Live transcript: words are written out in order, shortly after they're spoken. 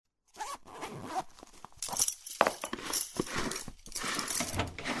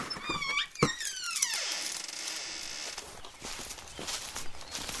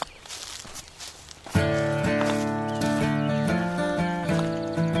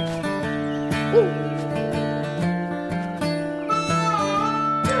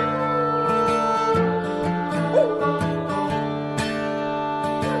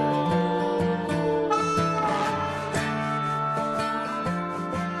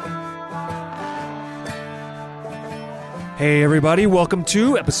Hey everybody, welcome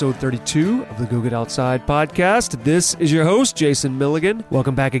to episode 32 of the Go Get Outside podcast. This is your host, Jason Milligan.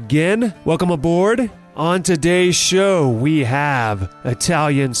 Welcome back again. Welcome aboard. On today's show, we have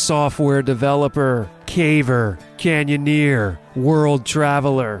Italian software developer, caver, canyoneer, world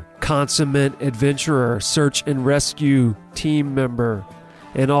traveler, consummate adventurer, search and rescue team member,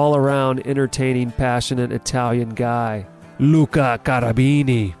 and all-around entertaining, passionate Italian guy, Luca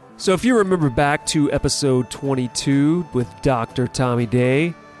Chiarabini. So if you remember back to episode 22 with Dr. Tommy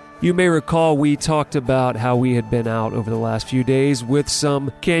Day, you may recall we talked about how we had been out over the last few days with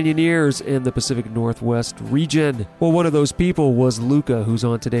some canyoneers in the Pacific Northwest region. Well, one of those people was Luca, who's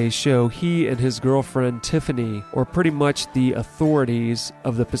on today's show. He and his girlfriend Tiffany are pretty much the authorities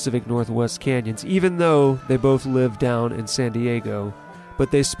of the Pacific Northwest canyons, even though they both live down in San Diego. But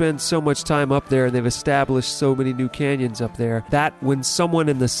they spend so much time up there and they've established so many new canyons up there that when someone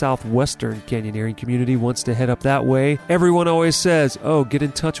in the southwestern canyoneering community wants to head up that way, everyone always says, oh, get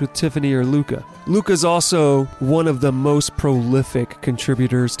in touch with Tiffany or Luca. Luca's also one of the most prolific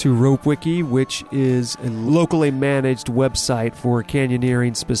contributors to RopeWiki, which is a locally managed website for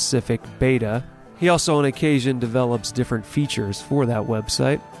canyoneering-specific beta. He also on occasion develops different features for that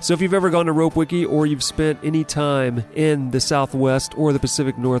website. So if you've ever gone to RopeWiki or you've spent any time in the Southwest or the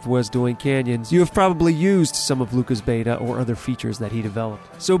Pacific Northwest doing canyons, you have probably used some of Luca's beta or other features that he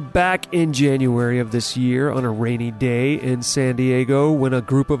developed. So back in January of this year on a rainy day in San Diego, when a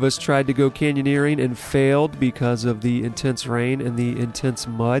group of us tried to go canyoneering and failed because of the intense rain and the intense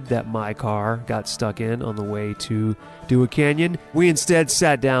mud that my car got stuck in on the way to do a canyon, we instead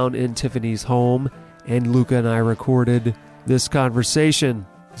sat down in Tiffany's home and Luca and I recorded this conversation.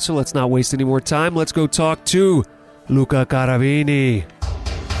 So let's not waste any more time. Let's go talk to Luca Chiarabini.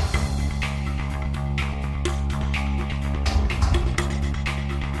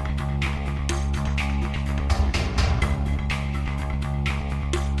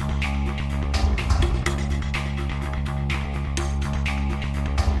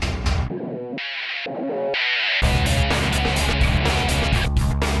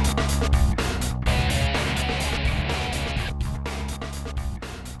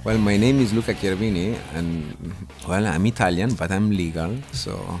 Well, my name is Luca Chiarabini, and, well, I'm Italian, but I'm legal,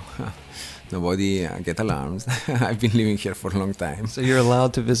 so nobody get alarmed. I've been living here for a long time. So you're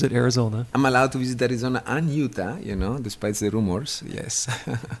allowed to visit Arizona? I'm allowed to visit Arizona and Utah, despite the rumors, yes.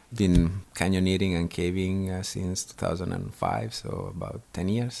 Been canyoneering and caving since 2005, so about 10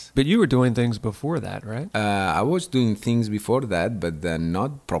 years. But you were doing things before that, right? I was doing things before that, but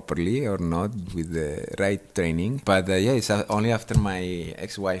not properly or not with the right training. But it's only after my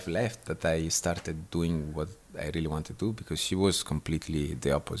ex-wife left that I started doing what I really wanted to do, because she was completely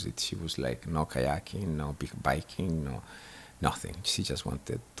the opposite. She was like, no kayaking, no big biking, no nothing. She just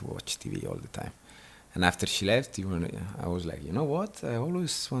wanted to watch TV all the time. And after she left, I was like, you know what? I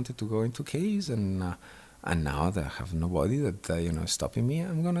always wanted to go into caves, and now that I have nobody that stopping me,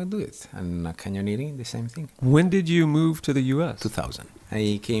 I'm gonna do it. And canyoneering, the same thing. When did you move to the U.S.? 2000.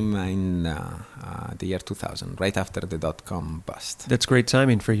 I came in the year 2000, right after the dot-com bust. That's great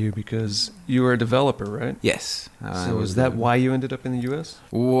timing for you because you were a developer, right? Yes. So is that why you ended up in the U.S.?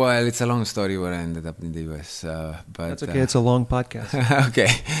 Well, it's a long story where I ended up in the U.S. But that's okay. It's a long podcast. Okay.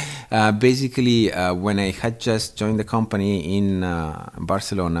 Basically, when I had just joined the company in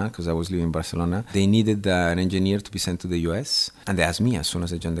Barcelona, because I was living in Barcelona, they needed an engineer to be sent to the U.S. And they asked me as soon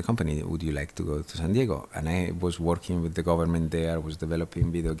as I joined the company, would you like to go to San Diego? And I was working with the government there, was developing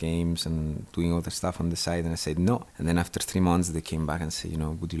video games and doing other stuff on the side, and I said no. And then after 3 months they came back and said,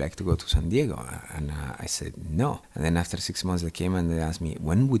 would you like to go to San Diego? And I said no. And then after 6 months they came and they asked me,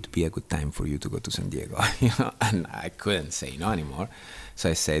 when would be a good time for you to go to San Diego? And I couldn't say no anymore. So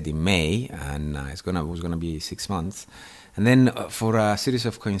I said in May, and it was gonna be 6 months. And then for a series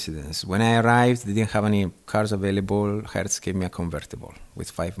of coincidences, when I arrived, they didn't have any cars available. Hertz gave me a convertible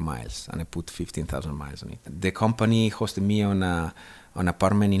with 5 miles, and I put 15,000 miles on it. The company hosted me on an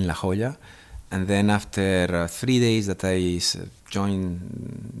apartment in La Jolla, and then after 3 days that I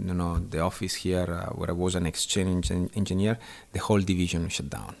joined the office here where I was an exchange engineer, the whole division shut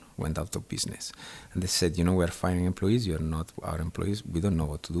down, went out of business. And they said, we're firing employees, you're not our employees, we don't know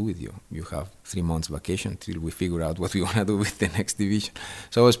what to do with you. You have 3 months vacation till we figure out what we want to do with the next division.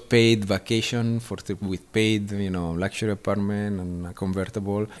 So I was paid vacation with paid, luxury apartment and a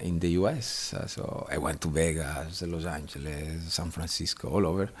convertible in the US. So I went to Vegas, Los Angeles, San Francisco, all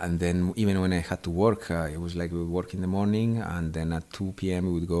over. And then even when I had to work, it was like we would work in the morning, and then at 2 p.m.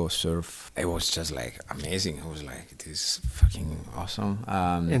 we would go surf. It was just like amazing. I was like, this is fucking awesome.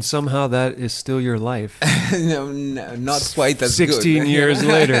 And somehow that is still your life. No, not quite as 16 good. years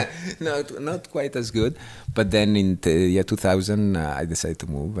later. not quite as good. But then in the year 2000, I decided to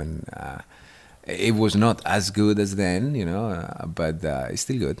move, and it was not as good as then, but it's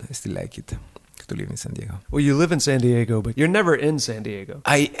still good. I still like it to live in San Diego. Well, you live in San Diego, but you're never in San Diego.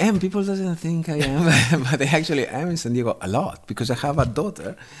 I am. People doesn't think I am, but I actually am in San Diego a lot because I have a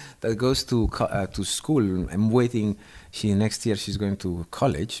daughter that goes to school. I'm waiting. Next year she's going to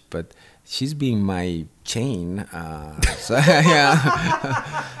college, but she's been my chain.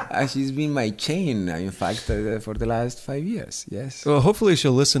 She's been my chain, in fact, for the last 5 years. Yes. Well, hopefully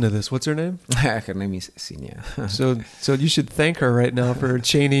she'll listen to this. What's her name? Her name is Sinia. So you should thank her right now for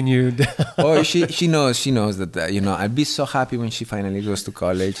chaining you down. Oh, she knows. She knows that I'll be so happy when she finally goes to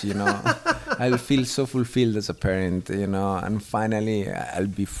college. I'll feel so fulfilled as a parent. And finally I'll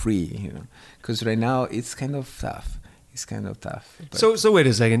be free. Because right now it's kind of tough. So wait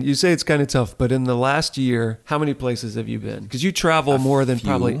a second. You say it's kind of tough, but in the last year, how many places have you been? Because you travel more than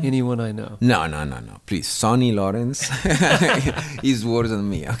probably anyone I know. No. Please, Sonny Lawrence is worse than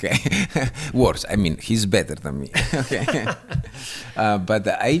me. Okay, worse. I mean, he's better than me. Okay, but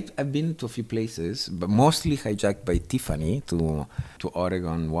I've been to a few places, but mostly hijacked by Tiffany to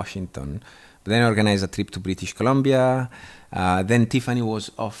Oregon, Washington. But then I organized a trip to British Columbia. Then Tiffany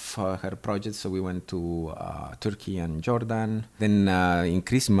was off her project, so we went to Turkey and Jordan. Then in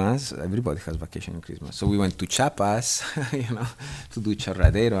Christmas, everybody has vacation in Christmas, so we went to Chiapas, to do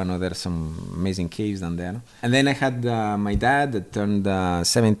Chorradero. I know there's some amazing caves down there. And then I had my dad that turned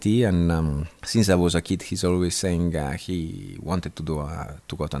 70, and since I was a kid, he's always saying he wanted to go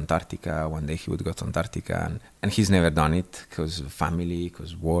to Antarctica. One day he would go to Antarctica, and he's never done it because family,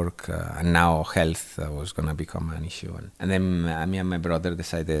 because work, and now health was gonna become an issue. And then me and my brother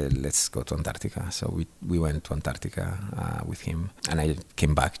decided, let's go to Antarctica. So we went to Antarctica with him, and I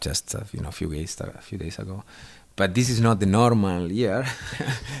came back just a few days ago. But this is not the normal year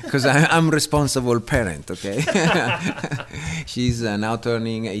because I'm responsible parent. Okay, she's now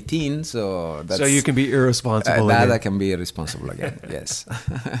turning 18, so you can be irresponsible. That again. I can be irresponsible again. Yes,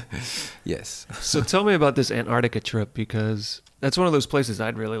 yes. So tell me about this Antarctica trip, because that's one of those places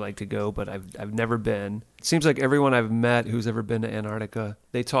I'd really like to go, but I've never been. It seems like everyone I've met who's ever been to Antarctica,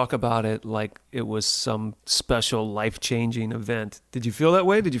 they talk about it like it was some special life-changing event. Did you feel that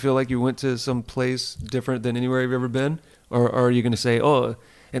way? Did you feel like you went to some place different than anywhere you've ever been? Or are you going to say, oh,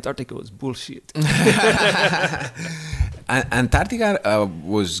 Antarctica was bullshit? Antarctica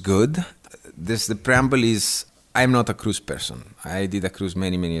was good. The preamble is, I'm not a cruise person. I did a cruise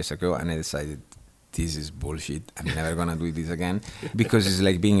many, many years ago, and I decided, this is bullshit. I'm never going to do this again, because it's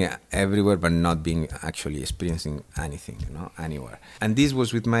like being everywhere but not being actually experiencing anything, anywhere. And this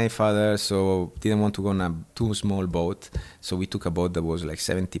was with my father, so didn't want to go on a too small boat. So we took a boat that was like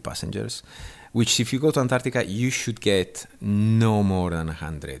 70 passengers, which if you go to Antarctica, you should get no more than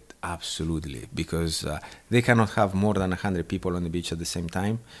 100, absolutely, because they cannot have more than 100 people on the beach at the same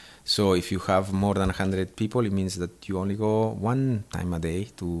time. So if you have more than 100 people, it means that you only go one time a day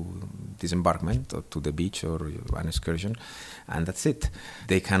to disembarkment or to the beach or an excursion, and that's it.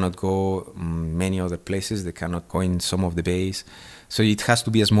 They cannot go many other places. They cannot go in some of the bays. So it has to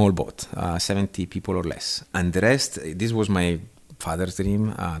be a small boat, 70 people or less. And the rest, this was my father's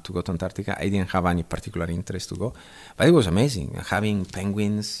dream, to go to Antarctica. I didn't have any particular interest to go, but it was amazing having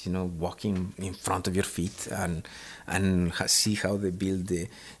penguins, walking in front of your feet, and see how they build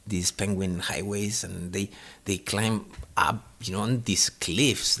these penguin highways, and they climb up, on these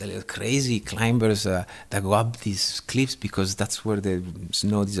cliffs. They're crazy climbers that go up these cliffs because that's where the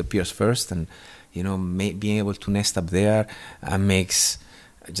snow disappears first, and being able to nest up there makes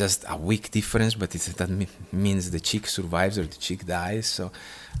just a week difference, but that means the chick survives or the chick dies. So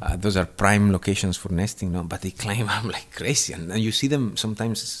those are prime locations for nesting, but they climb up like crazy, and you see them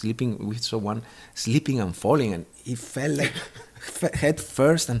sometimes sleeping. We saw one sleeping and falling, and he fell like head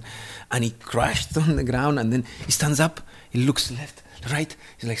first, and he crashed on the ground, and then he stands up, he looks left, right,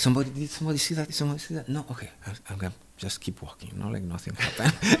 he's like, did somebody see that? No, okay, I'm gonna just keep walking, like nothing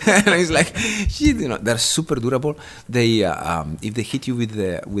happened. And it's like, shit, they're super durable. They if they hit you with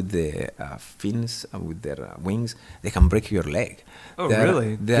the fins, with their wings, they can break your leg. Oh,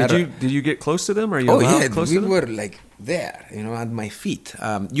 really? Did you get close to them? Or are you allowed close to them? We were like there, at my feet.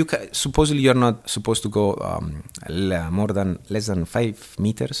 Supposedly you're not supposed to go less than 5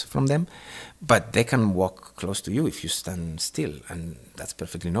 meters from them, but they can walk close to you if you stand still, and that's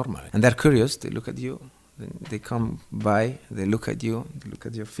perfectly normal. And they're curious. They look at you. They come by, they look at you, they look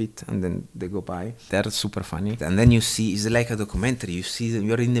look at your feet, and then they go by. They're super funny. And then you see, it's like a documentary. You see them,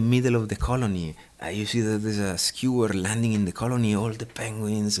 you're in the middle of the colony. You see that there's a skewer landing in the colony, all the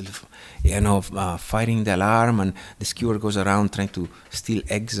penguins, firing the alarm, and the skewer goes around trying to steal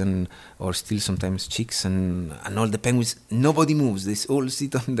eggs or steal sometimes chicks, and all the penguins, nobody moves. They all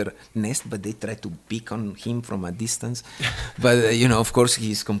sit on their nest, but they try to pick on him from a distance. But, of course,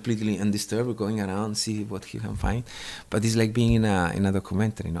 he's completely undisturbed, going around, see what he can find. But it's like being in a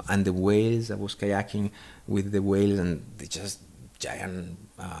documentary, And the whales, I was kayaking with the whales, and they just giant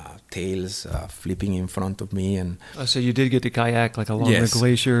tails flipping in front of me. And so you did get to kayak like along the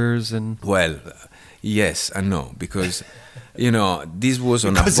glaciers and... Well, yes and no, because, this was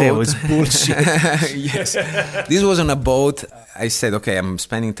on a boat. Because it was bullshit. Yes. This was on a boat. I said, okay, I'm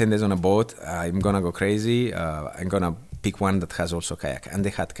spending 10 days on a boat. I'm going to go crazy. I'm going to pick one that has also kayak. And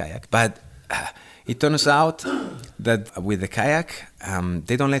they had kayak. But it turns out that with the kayak,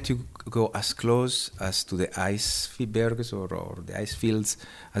 they don't let you go as close as to the icebergs or the ice fields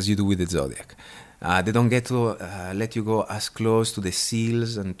as you do with the Zodiac. They don't get to let you go as close to the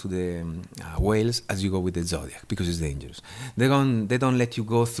seals and to the whales as you go with the Zodiac, because it's dangerous. They don't let you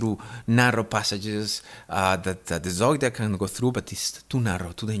go through narrow passages that the Zodiac can go through, but it's too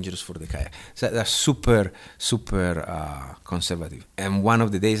narrow, too dangerous for the kayak. So they're super, super conservative. And one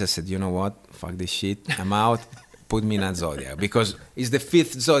of the days I said, you know what, fuck this shit, I'm out. Put me in a Zodiac, because it's the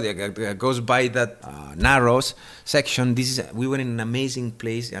fifth Zodiac that goes by that narrows section. We were in an amazing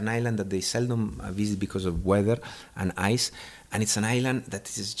place, an island that they seldom visit because of weather and ice, and it's an island that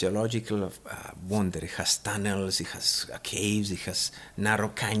is geological wonder. It has tunnels, it has caves, it has narrow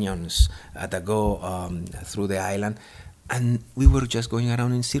canyons that go through the island. And we were just going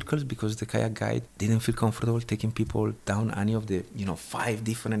around in circles because the kayak guide didn't feel comfortable taking people down any of the, 5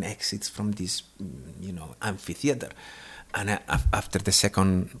 different exits from this, amphitheater. And after the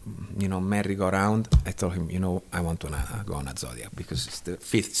second, merry-go-round, I told him, I want to go on a Zodiac, because it's the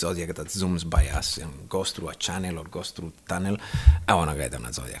 5th Zodiac that zooms by us and goes through a channel or goes through a tunnel. I want to get on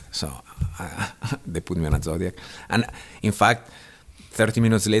a Zodiac. So they put me on a Zodiac. And in fact, 30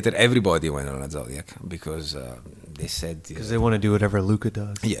 minutes later, everybody went on a Zodiac, because they said... Because they want to do whatever Luca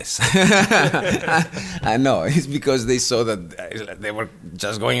does. Yes. I know. It's because they saw that they were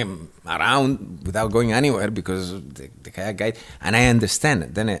just going around without going anywhere because of the kayak guide. And I understand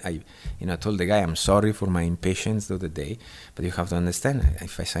it. Then I told the guy, I'm sorry for my impatience the other day, but you have to understand,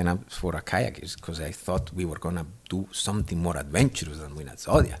 if I sign up for a kayak, it's because I thought we were going to do something more adventurous than with a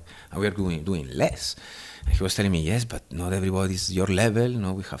Zodiac. And we are doing less. And he was telling me, yes, but not everybody is your level.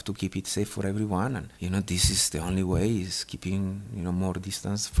 We have to keep it safe for everyone. And, this is the only way, is keeping, more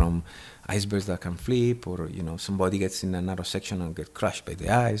distance from icebergs that can flip, or, somebody gets in a narrow section and get crushed by the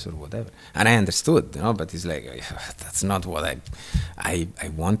ice or whatever. And I understood, but it's like, that's not what I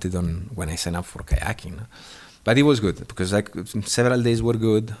wanted when I signed up for kayaking. But it was good, because several days were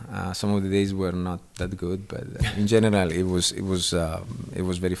good. Some of the days were not that good, but in general, it was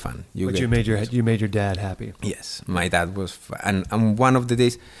very fun. But you made your dad happy. Yes, my dad was, and one of the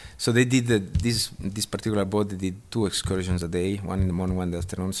days, so they did this particular boat. They did 2 excursions a day, one in the morning, one in the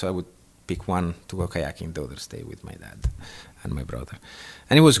afternoon. So I would pick one to go kayaking, the other stay with my dad and my brother,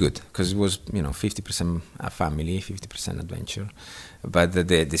 and it was good because it was 50% family, 50% adventure. But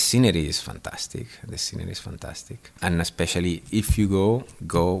the scenery is fantastic. The scenery is fantastic, and especially if you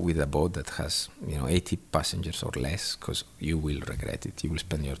go with a boat that has 80 passengers or less, because you will regret it. You will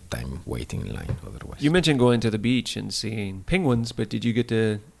spend your time waiting in line otherwise. You mentioned going to the beach and seeing penguins, but did you get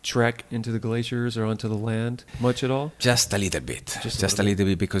to trek into the glaciers or onto the land much at all? Just a little bit. Just a little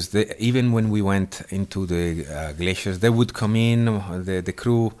bit, because even when we went into the glaciers, they would come in, the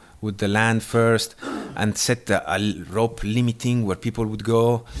crew would land first and set a rope limiting where people would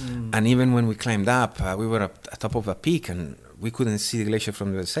go. And even when we climbed up, we were at top of a peak and we couldn't see the glacier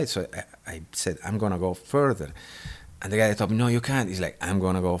from the other side. So I said, I'm going to go further. And the guy told me, no, you can't. He's like, I'm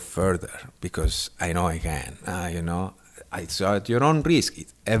going to go further because I know I can, It's at your own risk.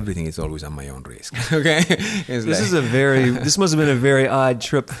 Everything is always at my own risk. Okay, this must have been a very odd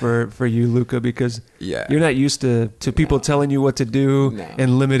trip for you, Luca, because you're not used to people telling you what to do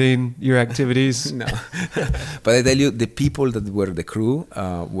and limiting your activities. No, but I tell you, the people that were the crew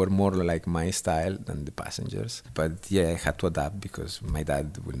were more like my style than the passengers. But I had to adapt because my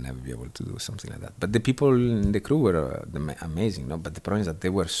dad will never be able to do something like that. But the people in the crew were amazing. But the problem is that they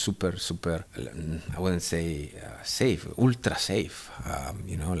were super, super. I wouldn't say safe. ultra safe.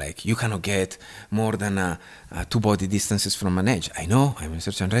 Like you cannot get more than 2 body distances from an edge. I know I'm in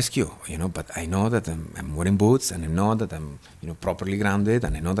search and rescue, but I know that I'm wearing boots, and I know that I'm, properly grounded,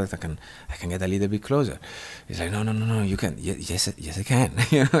 and I know that I can get a little bit closer. It's like, no, you can. Yes, I can.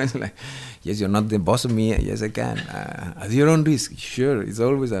 It's like, yes, you're not the boss of me. Yes, I can. At your own risk. Sure, it's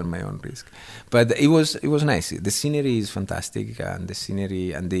always at my own risk. But it was nice. The scenery is fantastic, and the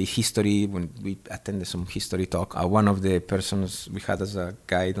scenery and the history. When we attended some history talk, one of the persons we had as a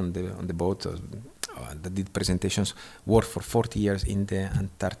guide on the boat that did presentations worked for 40 years in the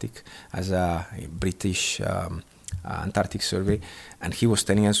Antarctic as a British Antarctic survey, and he was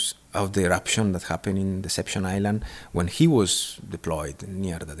telling us of the eruption that happened in Deception Island when he was deployed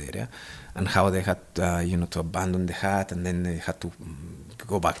near that area, and how they had to abandon the hut, and then they had to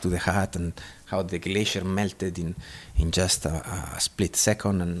go back to the hut, and how the glacier melted in just a split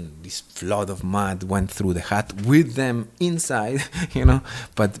second, and this flood of mud went through the hut with them inside,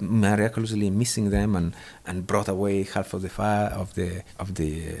 but miraculously missing them, and brought away half of the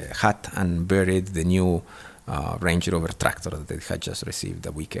hut and buried the new Range Rover tractor that they had just received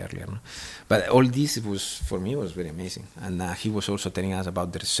a week earlier. But all this for me was very amazing. And he was also telling us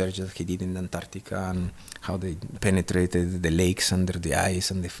about the research that he did in Antarctica and how they penetrated the lakes under the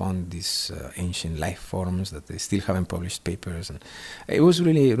ice, and they found these ancient life forms that they still haven't published papers. And it was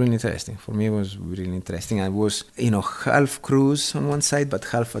really, really interesting. For me, it was really interesting. I was, half cruise on one side, but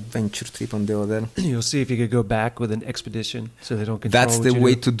half adventure trip on the other. You'll see if you could go back with an expedition so they don't control. That's the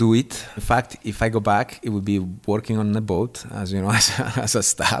way to do it. In fact, if I go back, it would be working on a boat, as as a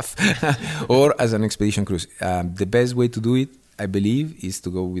staff, or as an expedition cruise. The best way to do it, I believe, is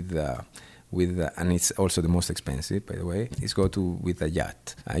to go with and it's also the most expensive, by the way, is go with a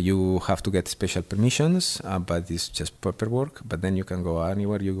yacht. You have to get special permissions, but it's just paperwork. But then you can go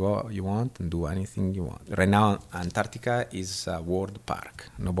anywhere you want and do anything you want. Right now, Antarctica is a world park.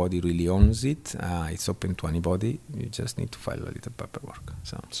 Nobody really owns it. It's open to anybody. You just need to file a little paperwork.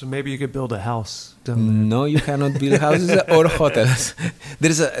 So maybe you could build a house down there. No, you cannot build houses or hotels.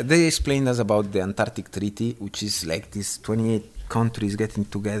 They explained us about the Antarctic Treaty, which is like this 28 countries getting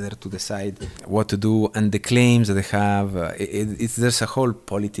together to decide what to do, and the claims that they have. There's a whole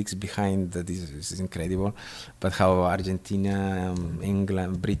politics behind that is incredible. But how Argentina,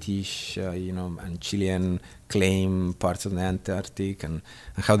 England, British, and Chilean claim parts of the Antarctic, and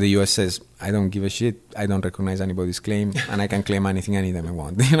how the US says, I don't give a shit, I don't recognize anybody's claim, and I can claim anything anytime I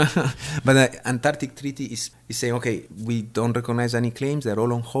want. But the Antarctic Treaty is saying, okay, we don't recognize any claims, they're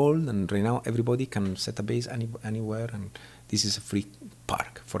all on hold, and right now everybody can set a base anywhere, and this is a free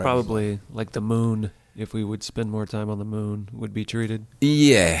park for probably everyone. Like the moon. If we would spend more time on the moon, would be treated.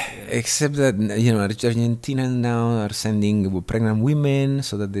 Yeah, except that Argentina now are sending pregnant women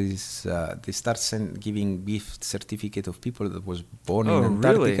so that they start giving gift certificate of people that was born in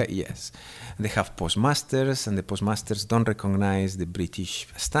Antarctica. Really? Yes, they have postmasters, and the postmasters don't recognize the British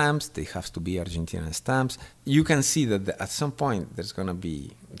stamps. They have to be Argentinian stamps. You can see that at some point there's gonna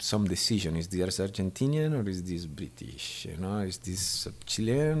be some decision. Is this Argentinian or is this British? Is this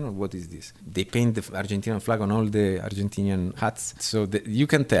Chilean or what is this? They paint the Argentinian flag on all the Argentinian hats, so you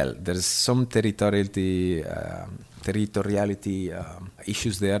can tell there's some territoriality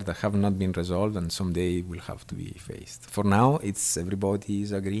issues there that have not been resolved, and someday will have to be faced. For now, it's everybody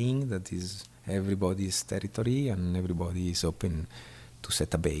is agreeing that is everybody's territory, and everybody is open to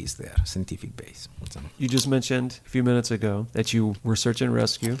set a base there, scientific base. You just mentioned a few minutes ago that you were search and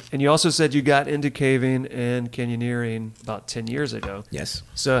rescue, and you also said you got into caving and canyoneering about 10 years ago. Yes.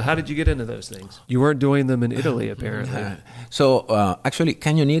 So how did you get into those things? You weren't doing them in Italy, apparently. So actually,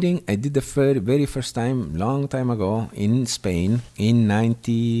 canyoneering, I did the very first time, long time ago, in Spain in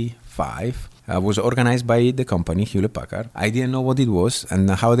 95. Was organized by the company, Hewlett Packard. I didn't know what it was, and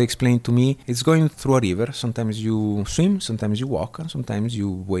how they explained to me, it's going through a river. Sometimes you swim, sometimes you walk, and sometimes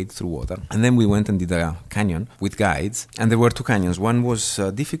you wade through water. And then we went and did a canyon with guides, and there were two canyons. One was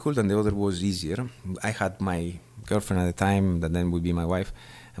difficult, and the other was easier. I had my girlfriend at the time, that then would be my wife,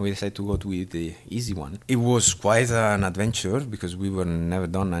 and we decided to go with the easy one. It was quite an adventure because we were never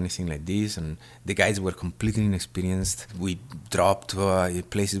done anything like this, and the guides were completely inexperienced. We dropped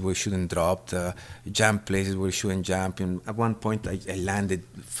places where we shouldn't drop, jumped places where we shouldn't jump. And at one point, I landed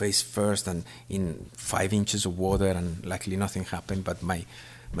face first and in 5 inches of water, and luckily nothing happened, but my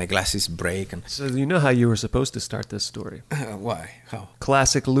glasses break. And so you know how you were supposed to start this story? Why? How?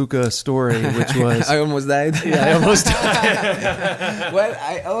 Classic Luca story, which was... I almost died? Yeah, I almost died. Well,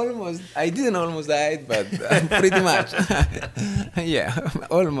 I didn't almost die, but pretty much. Yeah,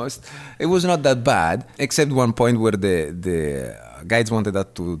 almost. It was not that bad, except one point where the guides wanted us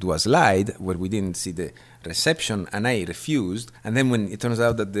to do a slide where we didn't see reception, and I refused. And then when it turns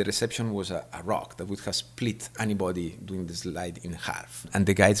out that the reception was a rock that would have split anybody doing the slide in half. And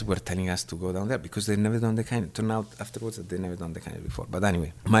the guides were telling us to go down there because they'd never done the kind. It turned out afterwards that they'd never done the kind before. But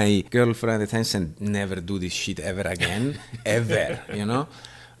anyway, my girlfriend at the time said, never do this shit ever again, ever, you know?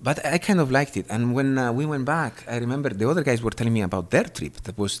 But I kind of liked it. And when we went back, I remember the other guys were telling me about their trip.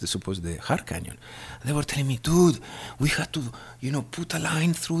 That was the Hard Canyon. And they were telling me, dude, we had to, put a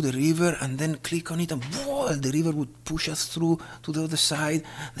line through the river and then click on it, and whoa, the river would push us through to the other side.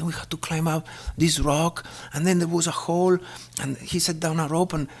 Then we had to climb up this rock, and then there was a hole, and he set down a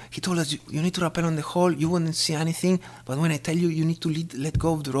rope, and he told us, you need to rappel on the hole. You wouldn't see anything, but when I tell you, you need to let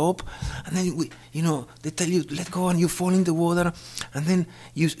go of the rope, and then they tell you let go, and you fall in the water, and then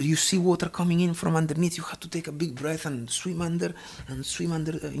you see water coming in from underneath. You have to take a big breath and swim under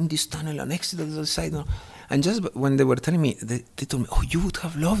in this tunnel and exit to the other side. And just when they were telling me, they told me, oh, you would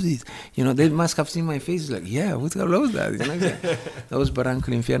have loved it. They must have seen my face like, yeah, I would have loved that. That was Barranco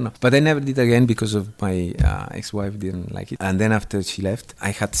Infierno. But I never did again because of my ex-wife didn't like it. And then after she left,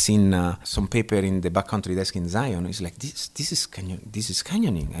 I had seen some paper in the backcountry desk in Zion. It's like, this is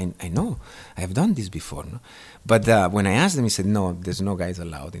canyoning. I know. I have done this before. No? But when I asked them, he said, no, there's no guys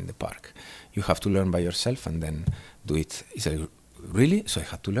allowed in the park. You have to learn by yourself and then do it. He said, really? So I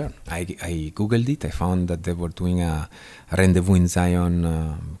had to learn. I Googled it. I found that they were doing a rendezvous in Zion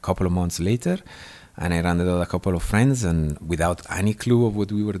a couple of months later. And I rounded out a couple of friends, and without any clue of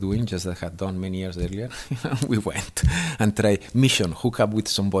what we were doing, just as I had done many years earlier, we went and tried hook up with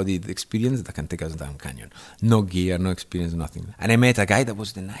somebody with experience that can take us down canyon. No gear, no experience, nothing. And I met a guy that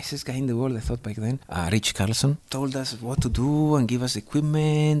was the nicest guy in the world, I thought back then, Rich Carlson, told us what to do and give us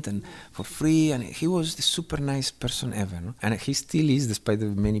equipment and for free, and he was the super nice person ever. No? And he still is, despite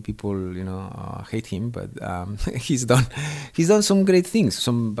many people, hate him, but he's done some great things,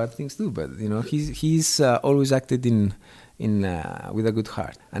 some bad things too, but he's always acted in with a good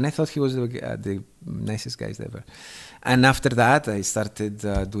heart, and I thought he was the nicest guys ever. And after that, I started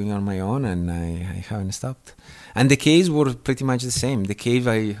doing on my own, and I haven't stopped. And the caves were pretty much the same. The cave,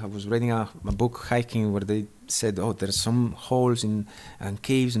 I was reading a book, Hiking, where they said, oh, there's some holes and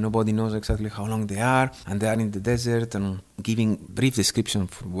caves, and nobody knows exactly how long they are, and they are in the desert, and giving brief description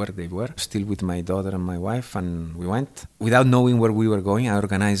of where they were. Still with my daughter and my wife, and we went. Without knowing where we were going, I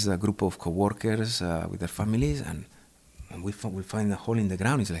organized a group of co-workers with their families, and we find a hole in the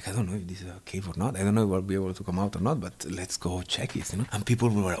ground. It's like, I don't know if this is a cave or not. I don't know if we'll be able to come out or not, but let's go check it. And people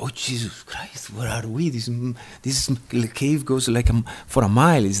were, oh, Jesus Christ, where are we? This cave goes like for a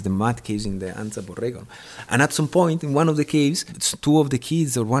mile. It's the mud caves in the Anza Borrego. And at some point, in one of the caves, one of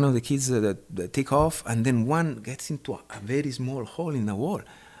the kids that take off, and then one gets into a very small hole in the wall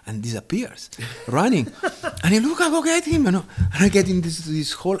and disappears, running. And I look, I go get him, And I get in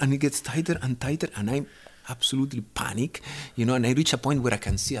this hole, and it gets tighter and tighter, and I'm absolutely panic, and I reach a point where I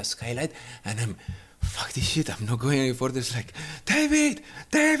can see a skylight, and I'm, fuck this shit, I'm not going any further. It's like, David,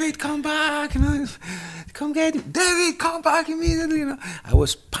 come back, come get him, David, come back immediately, I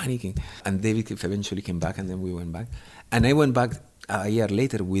was panicking, and David eventually came back, and then we went back, and I went back a year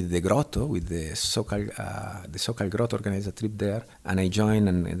later with the Grotto, with the Socal Grotto organized a trip there, and I joined,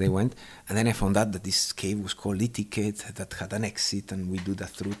 and they went, and then I found out that this cave was called Itiket, that had an exit, and we do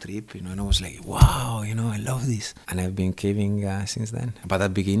that through trip, and I was like, wow, I love this, and I've been caving since then. But at the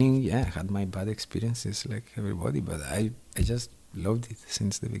beginning, I had my bad experiences like everybody, but I just loved it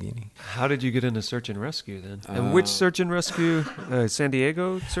since the beginning. How did you get into search and rescue then? And which search and rescue? San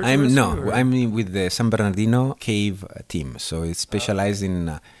Diego search and rescue? No, I'm with the San Bernardino cave team. So it's specialized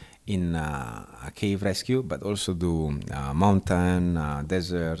in cave rescue, but also do mountain,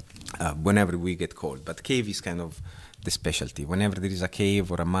 desert, whenever we get called. But cave is kind of the specialty. Whenever there is a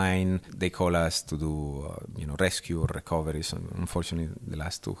cave or a mine, they call us to do rescue or recoveries. And unfortunately, the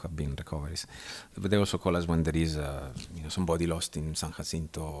last two have been recoveries. But they also call us when there is somebody lost in San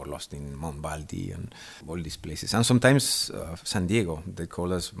Jacinto or lost in Mount Baldy and all these places. And sometimes San Diego, they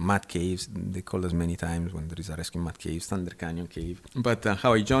call us Mud Caves. They call us many times when there is a rescue Mud Cave, Thunder Canyon Cave. But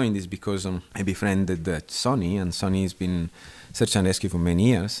how I joined is because I befriended Sonny, and Sonny has been search and rescue for many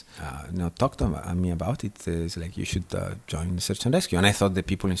years. Talked to me about it. It's like, you should join search and rescue. And I thought the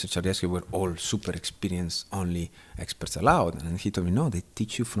people in search and rescue were all super experienced, only experts allowed. And he told me, no, they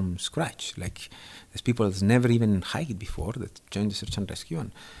teach you from scratch. Like, there's people that's never even hiked before that join the search and rescue,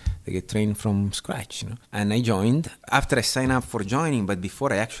 and they get trained from scratch. And I joined after I signed up for joining, but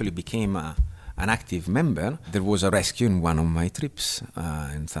before I actually became an active member, there was a rescue in one of my trips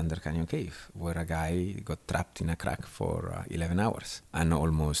in Thunder Canyon Cave, where a guy got trapped in a crack for 11 hours and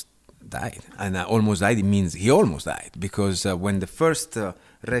almost died. And almost died, it means he almost died. Because when the first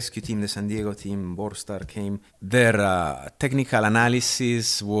rescue team, the San Diego team, Borstar came, their technical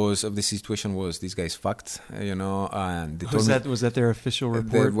analysis of the situation was, this guy's fucked, and they told was that their official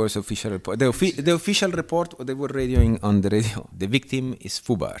report? There was official report. The official report, they were radioing on the radio, the victim is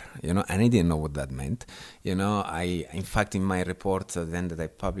FUBAR, and I didn't know what that meant. In fact, in my report then that I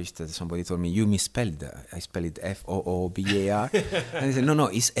published, somebody told me, you misspelled. I spelled it FOOBAR. And I said, no,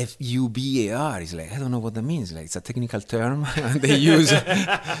 it's FUBAR. It's like, I don't know what that means. Like, it's a technical term. They use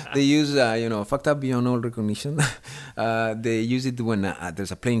fucked up beyond all recognition. They use it when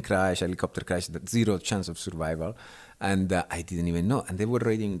there's a plane crash, helicopter crash, that zero chance of survival. And I didn't even know. And they were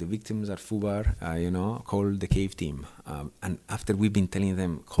rating the victims are FUBAR, call the cave team. And after we've been telling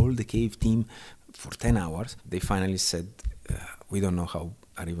them, call the cave team for 10 hours, they finally said, we don't know how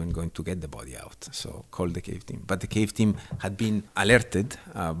are even going to get the body out. So call the cave team. But the cave team had been alerted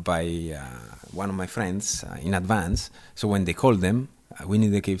by one of my friends in advance. So when they called them, we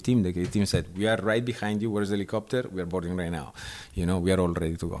need the cave team. The cave team said, we are right behind you. Where's the helicopter? We are boarding right now. We are all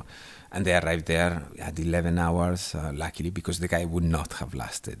ready to go. And they arrived there at 11 hours, luckily, because the guy would not have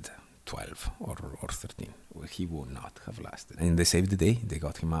lasted 12 or 13. He would not have lasted. And they saved the day. They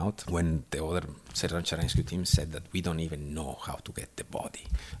got him out. When the other search and rescue team said that we don't even know how to get the body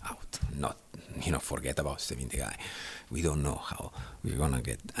out. Not, forget about saving the guy. We don't know how we're going to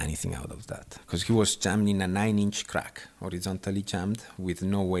get anything out of that. Because he was jammed in a 9-inch crack, horizontally jammed, with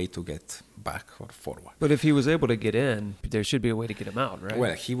no way to get back or forward. But if he was able to get in, there should be a way to get him out, right?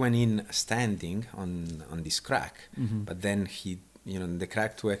 Well, he went in standing on this crack, but then the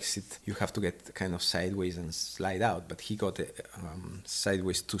crack to exit, you have to get kind of sideways and slide out, but he got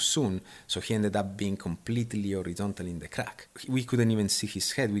sideways too soon, so he ended up being completely horizontal in the crack. We couldn't even see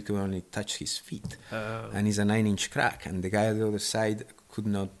his head, we could only touch his feet. And it's a 9-inch crack, and the guy on the other side could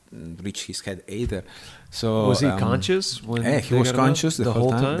not reach his head either. So was he conscious when he was conscious the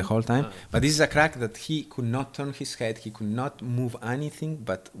whole time. Oh. But this is a crack that he could not turn his head, he could not move anything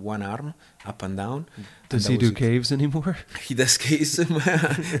but one arm up and down. Does he do caves anymore? He does caves.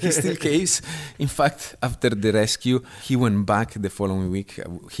 He still caves. In fact, after the rescue, he went back the following week.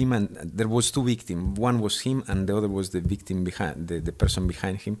 There was 2 victims. One was him, and the other was the victim behind, the person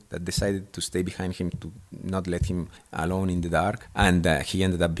behind him that decided to stay behind him to not let him alone in the dark. And he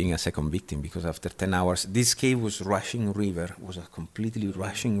ended up being a second victim because after 10 hours, this cave was rushing river. It was a completely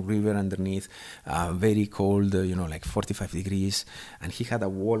rushing river underneath, very cold, like 45 degrees. And he had a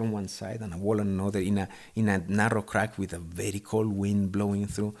wall on one side and a wall on another in a narrow crack with a very cold wind blowing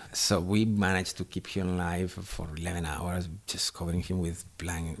through. So we managed to keep him alive for 11 hours, just covering him with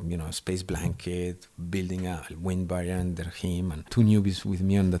space blanket, building a wind barrier under him, and 2 newbies with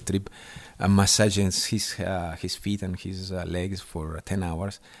me on the trip, massaging his feet and his legs for 10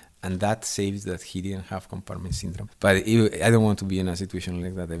 hours. And that saves that he didn't have compartment syndrome. But I don't want to be in a situation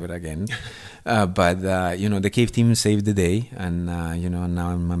like that ever again. But the cave team saved the day, and now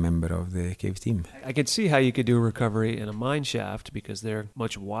I'm a member of the cave team. I could see how you could do recovery in a mine shaft because they're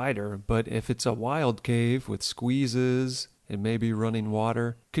much wider. But if it's a wild cave with squeezes and maybe running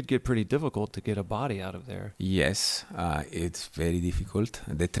water, could get pretty difficult to get a body out of there. Yes, it's very difficult.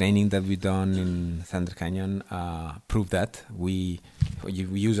 The training that we've done in Thunder Canyon proved that. We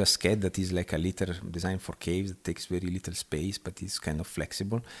use a sked that is like a litter designed for caves. It takes very little space, but it's kind of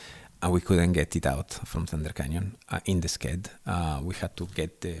flexible. And we couldn't get it out from Thunder Canyon in the sked. We had to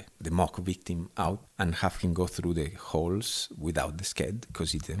get the mock victim out and have him go through the holes without the sked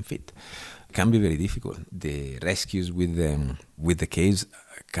because it didn't fit. It can be very difficult. The rescues with the caves,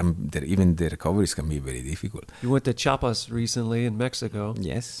 even the recoveries can be very difficult. You went to Chiapas recently in Mexico.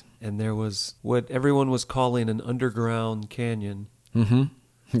 Yes. And there was what everyone was calling an underground canyon. Mm-hmm.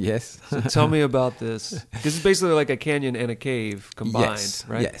 Yes. So tell me about this. This is basically like a canyon and a cave combined, yes,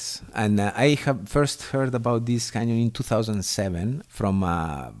 right? Yes. And I have first heard about this canyon in 2007 from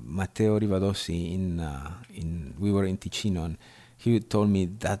Matteo Rivadossi. We were in Ticino, and he told me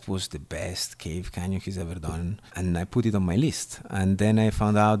that was the best cave canyon he's ever done. And I put it on my list. And then I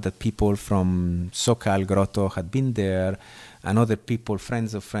found out that people from Socal Grotto had been there, and other people,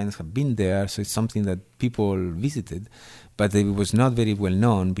 friends of friends, have been there. So it's something that people visited. But it was not very well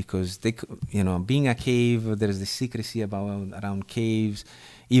known because being a cave, there's the secrecy around caves.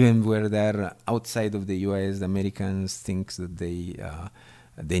 Even where they're outside of the U.S., the Americans think that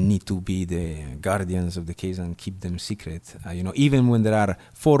they need to be the guardians of the caves and keep them secret. Even when there are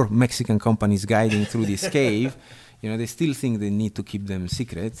 4 Mexican companies guiding through this cave, they still think they need to keep them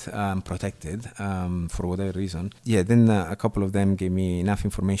secret, protected, for whatever reason. Yeah, then a couple of them gave me enough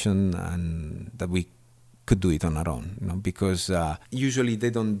information and that we could do it on our own, because usually they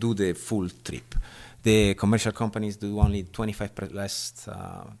don't do the full trip. The commercial companies do only 25%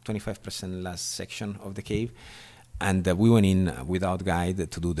 last section of the cave. And we went in without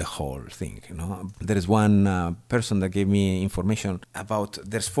guide to do the whole thing. There is one person that gave me information about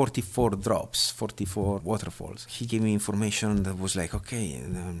there's 44 drops, 44 waterfalls. He gave me information that was like, okay,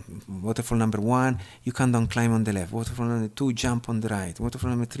 waterfall number 1, you can't climb on the left. Waterfall number 2, jump on the right. Waterfall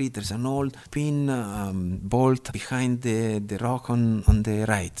number 3, there's an old pin bolt behind the rock on the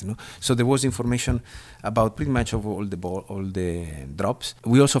right. So there was information about pretty much of all the drops.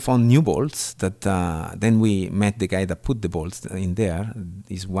 We also found new bolts that then we met the guy that put the bolts in there.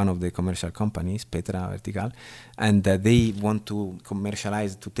 Is one of the commercial companies, Petra Vertical, and they want to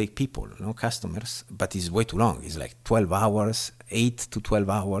commercialize to take people, customers, but it's way too long. It's like 12 hours, 8 to 12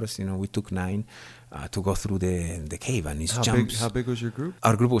 hours. We took 9 to go through the cave, and it's jumps. How big was your group?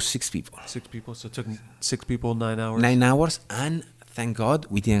 Our group was 6 people. 6 people, so it took 6 people 9 hours? 9 hours, and thank God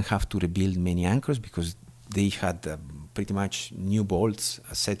we didn't have to rebuild many anchors because they had pretty much new bolts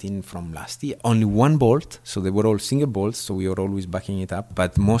set in from last year. Only one bolt, so they were all single bolts, so we were always backing it up.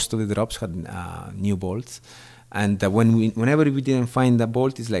 But most of the drops had new bolts. And whenever we didn't find a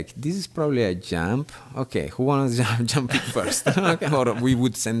bolt, it's like, this is probably a jump. Okay, who wants to jump it first? Okay. Or we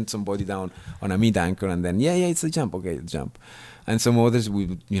would send somebody down on a mid anchor, and then, yeah, it's a jump. Okay, jump. And some others, we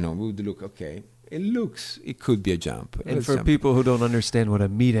would look, okay, it could be a jump. And for people who don't understand what a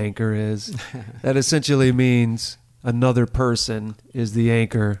meat anchor is, that essentially means another person is the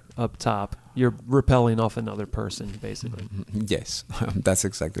anchor up top. You're rappelling off another person, basically. Yes, that's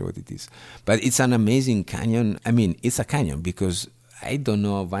exactly what it is. But it's an amazing canyon. I mean, it's a canyon because I don't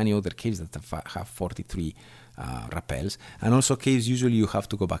know of any other caves that have 43 rappels. And also caves, usually you have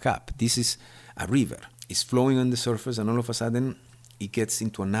to go back up. This is a river. It's flowing on the surface, and all of a sudden it gets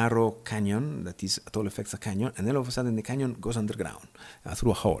into a narrow canyon that is at all effects a canyon, and then all of a sudden the canyon goes underground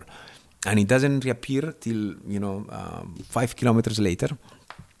through a hole. And it doesn't reappear till 5 kilometers later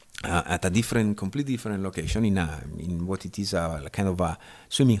at a completely different location in what it is a kind of a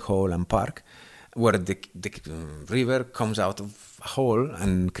swimming hole and park, where the river comes out of a hole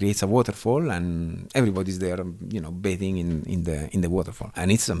and creates a waterfall, and everybody's there, bathing in the waterfall.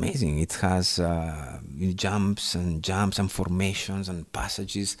 And it's amazing. It has jumps and formations and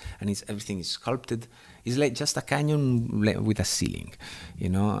passages, and everything is sculpted. It's like just a canyon with a ceiling,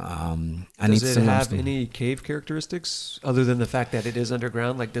 And does it have any cave characteristics other than the fact that it is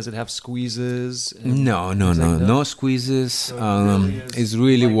underground? Like, does it have squeezes? No squeezes. So it's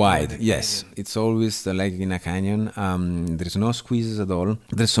really like wide. Yes, it's always like in a canyon. There's no squeezes at all.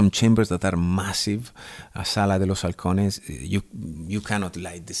 There's some chambers that are massive. Sala de los Halcones. You cannot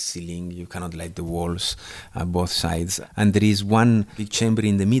light the ceiling. You cannot light the walls, both sides. And there is one big chamber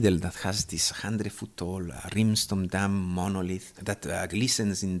in the middle that has this 100-foot tall limestone dam monolith that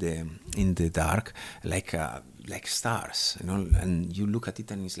glistens in the dark like stars, and you look at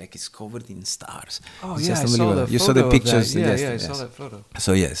it and it's covered in stars. Oh, it's yeah, just unbelievable. You saw the pictures. I saw that photo.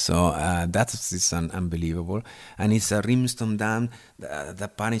 So yes, that's unbelievable, and it's a rimstone dam, the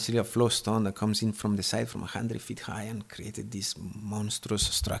apparently a flow stone that comes in from the side from 100 feet high and created this monstrous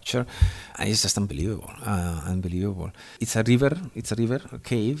structure, and it's just unbelievable. It's a river, a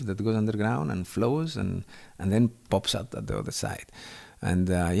cave that goes underground and flows and then pops out at the other side. And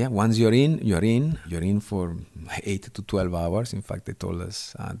once you're in for 8 to 12 hours. In fact, they told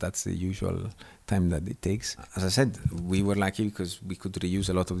us that's the usual time that it takes. As I said, we were lucky because we could reuse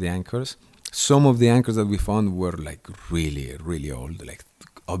a lot of the anchors. Some of the anchors that we found were like really, really old, like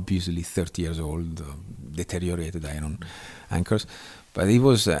obviously 30 years old, deteriorated iron anchors. But it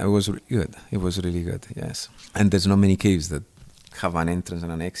was really good. It was really good, yes. And there's not many caves that have an entrance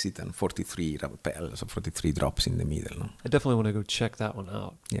and an exit and 43 rappels or 43 drops in the middle. No? I definitely want to go check that one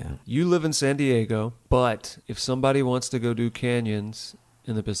out. Yeah. You live in San Diego, but if somebody wants to go do canyons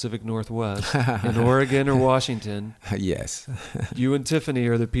in the Pacific Northwest, in Oregon or Washington, yes, you and Tiffany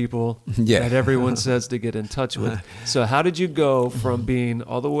are the people that everyone says to get in touch with. So how did you go from being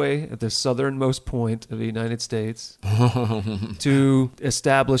all the way at the southernmost point of the United States to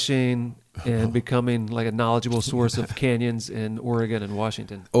establishing and becoming like a knowledgeable source of canyons in Oregon and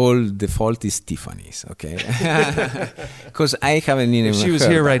Washington? All the fault is Tiffany's, okay? Because I haven't even If she was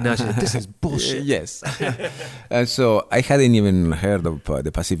here right now, she'd say, this is bullshit. Yes. So I hadn't even heard of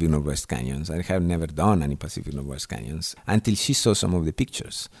the Pacific Northwest Canyons. I have never done any Pacific Northwest Canyons until she saw some of the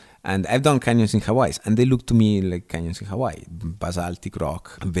pictures. And I've done canyons in Hawaii, and they look to me like canyons in Hawaii. Basaltic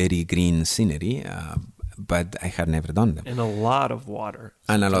rock, very green scenery, but I had never done them. And a lot of water.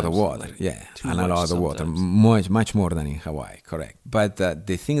 And a lot of water, like yeah. And a lot of water. Much more than in Hawaii, correct. But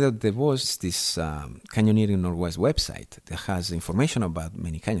the thing that there was this Canyoneering Northwest website that has information about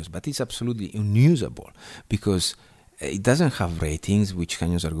many canyons, but it's absolutely unusable because it doesn't have ratings, which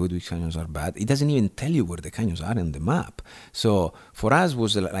canyons are good, which canyons are bad. It doesn't even tell you where the canyons are on the map. So for us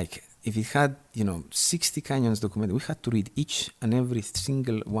was like, if it had, 60 canyons documented, we had to read each and every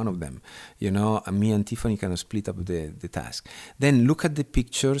single one of them. And me and Tiffany kind of split up the task. Then look at the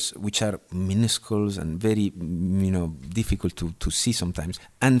pictures, which are minuscules and very, difficult to see sometimes.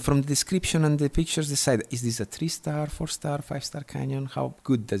 And from the description and the pictures, decide, is this a 3-star, 4-star, 5-star canyon? How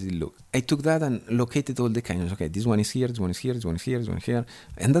good does it look? I took that and located all the canyons. Okay, this one is here, this one is here, this one is here, this one is here.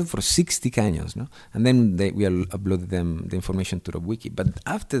 And that for 60 canyons, no? And then we uploaded the information to the wiki. But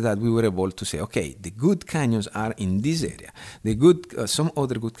after that, we were able to say, okay, the good canyons are in this area. The good, some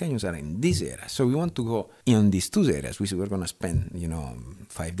other good canyons are in this area. So we want to go in these two areas. We're going to spend,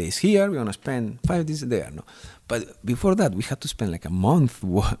 5 days here. We're going to spend 5 days there. No, but before that, we had to spend like a month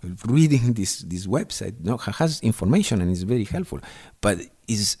reading this website. No, it has information and it's very helpful, but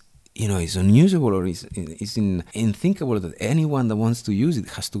is it's unusable or is unthinkable that anyone that wants to use it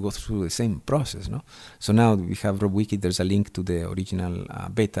has to go through the same process, no? So now we have RobWiki. There's a link to the original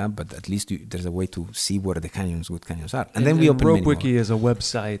beta, but at least there's a way to see where the good canyons are. And then we open RobWiki is a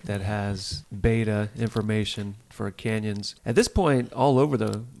website that has beta information for canyons at this point all over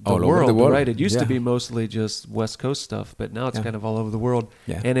the world, right? It used to be mostly just West Coast stuff, but now it's kind of all over the world.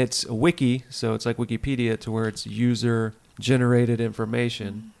 Yeah. And it's a wiki, so it's like Wikipedia to where it's user-generated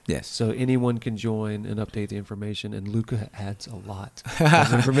information. Yes. So anyone can join and update the information, and Luca adds a lot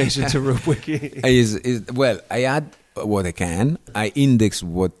of information to RobWiki. Well, I add what I can. I index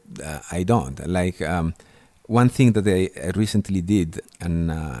what I don't. Like one thing that I recently did,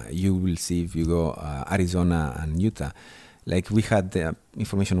 and you will see if you go Arizona and Utah, like we had the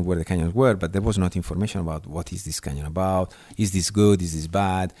information of where the canyons were, but there was not information about what is this canyon about, is this good, is this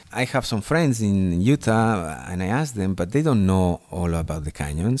bad. I have some friends in Utah and I ask them, but they don't know all about the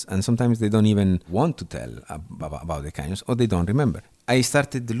canyons, and sometimes they don't even want to tell about the canyons, or they don't remember. I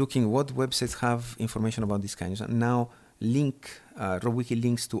started looking what websites have information about these canyons, and now RobWiki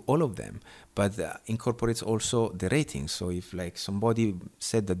links to all of them, but incorporates also the ratings. So if like somebody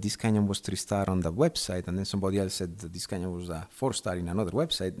said that this canyon was 3-star on the website, and then somebody else said that this canyon was a 4-star in another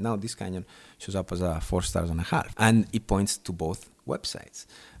website, now this canyon shows up as a 4.5 stars, and it points to both websites.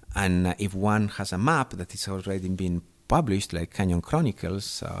 And if one has a map that is already been published, like Canyon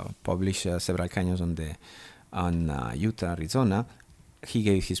Chronicles publish several canyons on Utah, Arizona, he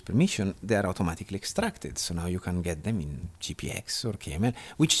gave his permission, they are automatically extracted. So now you can get them in GPX or KML,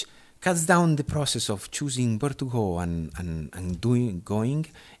 which cuts down the process of choosing where to go and going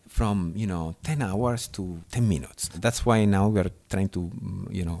from 10 hours to 10 minutes. That's why now we are trying to,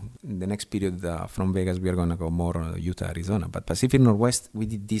 in the next period from Vegas, we are going to go more Utah, Arizona. But Pacific Northwest, we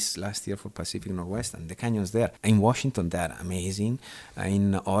did this last year for Pacific Northwest, and the canyons there. In Washington, they're amazing.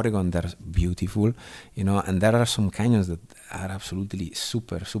 In Oregon, they're beautiful, and there are some canyons that are absolutely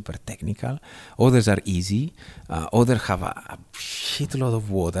super, super technical. Others are easy. Others have a shitload of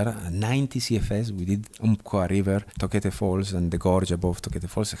water, 90 CFS. We did Umpqua River, Toquete Falls, and the gorge above Toquete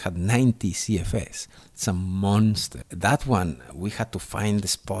Falls had 90 CFS. It's a monster. That one, we had to find the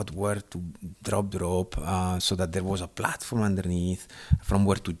spot where to drop the rope so that there was a platform underneath from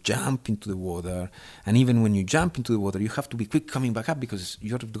where to jump into the water. And even when you jump into the water, you have to be quick coming back up because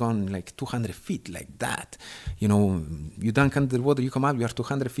you're gone like 200 feet like that. You dunk under the water, you come up, you are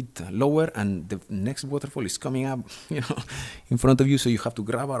 200 feet lower, and the next waterfall is coming up, in front of you. So you have to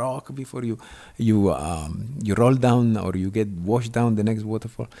grab a rock before you roll down or you get washed down the next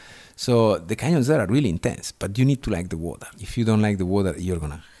waterfall. So the canyons there are really intense, but you need to like the water. If you don't like the water, you're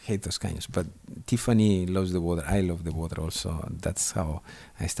gonna hate those canyons. But Tiffany loves the water. I love the water also. That's how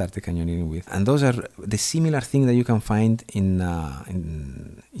I started canyoneering with. And those are the similar thing that you can find in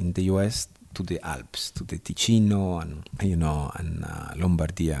the US to the Alps, to the Ticino and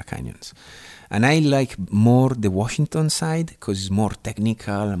Lombardia canyons. And I like more the Washington side because it's more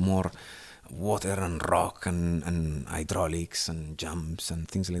technical, more water and rock and hydraulics and jumps and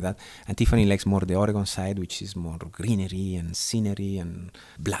things like that. And Tiffany likes more the Oregon side, which is more greenery and scenery and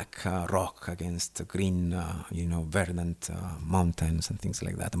black rock against green, verdant mountains and things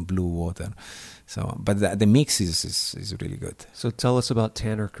like that, and blue water. So, but the mix is really good. So tell us about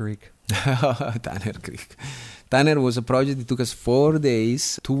Tanner Creek. Tanner Creek. Tanner was a project that took us 4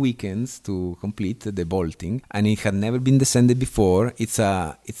 days, 2 weekends to complete the bolting, and it had never been descended before. It's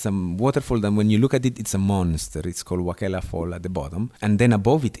a waterfall that when you look at it, it's a monster. It's called Wakela Fall at the bottom, and then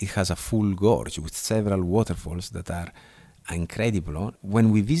above it, it has a full gorge with several waterfalls that are incredible. When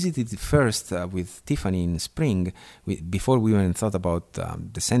we visited first with Tiffany in spring, before we even thought about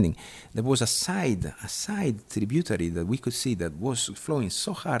descending, there was a side tributary that we could see that was flowing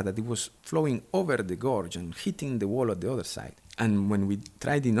so hard that it was flowing over the gorge and hitting the wall at the other side. And when we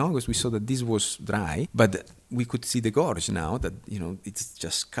tried in August, we saw that this was dry, but we could see the gorge now that, it's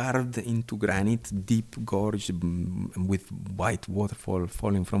just carved into granite, deep gorge with white waterfall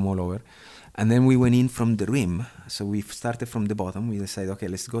falling from all over. And then we went in from the rim. So we started from the bottom. We decided, okay,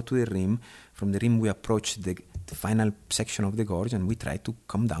 let's go to the rim. From the rim, we approached the final section of the gorge, and we tried to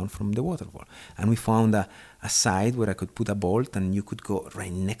come down from the waterfall. And we found a side where I could put a bolt, and you could go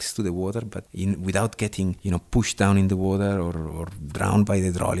right next to the water, but without getting, pushed down in the water or drowned by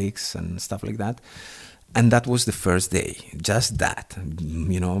the hydraulics and stuff like that. And that was the first day, just that,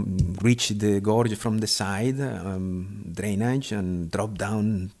 reach the gorge from the side, drainage, and drop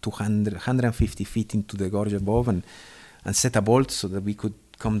down 150 feet into the gorge above and set a bolt so that we could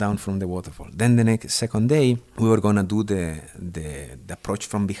come down from the waterfall. Then the second day, we were going to do the approach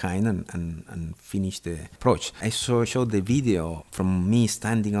from behind and finish the approach. I showed the video from me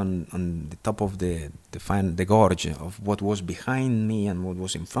standing on the top of the gorge of what was behind me and what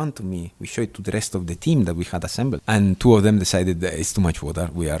was in front of me. We showed it to the rest of the team that we had assembled, and 2 of them decided that it's too much water,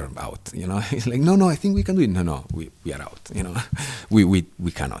 we are out. It's like, no, I think we can do it. No, we are out.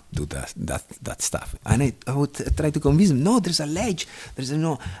 We cannot do that stuff. And I would try to convince them. No, there's a ledge. There's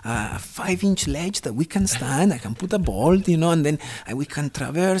a 5-inch ledge that we can stand. I can put a bolt, and then we can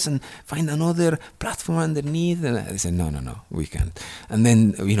traverse and find another platform underneath. And I said, no, we can't. And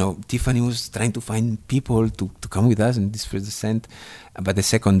then Tiffany was trying to find people to come with us in this first descent. But the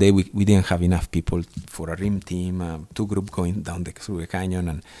second day, we didn't have enough people for a rim team, 2 groups going down through the canyon.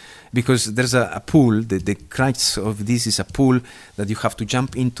 And because there's a pool, the crux of this is a pool that you have to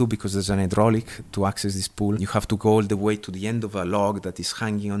jump into because there's an hydraulic to access this pool. You have to go all the way to the end of a log that is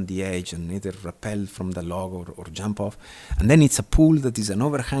hanging on the edge and either rappel from the log or jump off. And then it's a pool that is an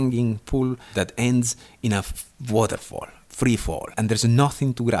overhanging pool that ends in a waterfall. Free fall, and there's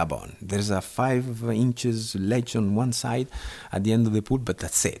nothing to grab on. There's a 5 inches ledge on one side at the end of the pool, but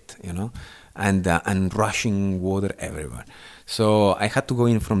that's it, and rushing water everywhere. So I had to go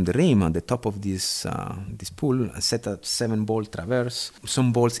in from the rim on the top of this pool and set a 7-bolt traverse,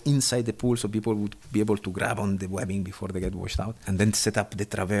 some bolts inside the pool so people would be able to grab on the webbing before they get washed out, and then set up the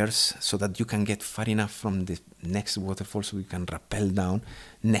traverse so that you can get far enough from the next waterfall so you can rappel down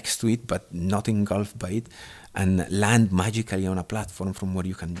next to it but not engulfed by it, and land magically on a platform from where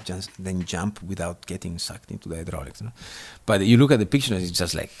you can just then jump without getting sucked into the hydraulics. But you look at the picture and it's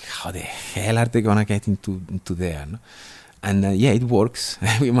just like, how the hell are they gonna get into there? And it works.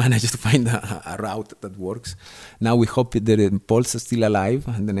 We managed to find a route that works. Now we hope that the poles are still alive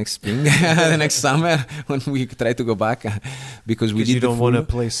in the next spring, the next summer when we try to go back, because we did. You don't want to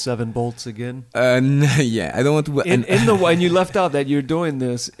place 7 bolts again. I don't want to. And you left out that you're doing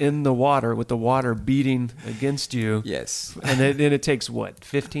this in the water with the water beating against you. Yes. And then it takes what,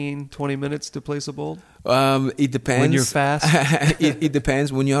 15, 20 minutes to place a bolt? It depends. When you're fast? it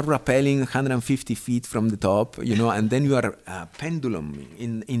depends. When you're rappelling 150 feet from the top, and then you are pendulum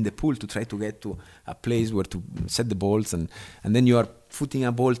in the pool to try to get to a place where to set the bolts, and then you are putting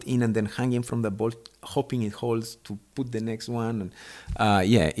a bolt in and then hanging from the bolt, hoping it holds to put the next one. And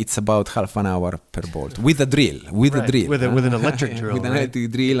it's about half an hour per bolt with a drill. With an electric drill. With an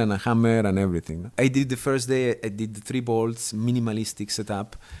electric drill and a hammer and everything. I did the first day. I did the 3 bolts, minimalistic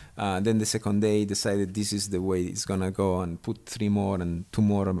setup. Then the second day, decided this is the way it's gonna go, and put 3 more and 2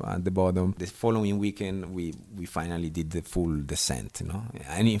 more at the bottom. The following weekend, we finally did the full descent.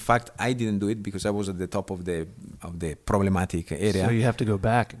 And in fact, I didn't do it because I was at the top of the problematic area. So you have to go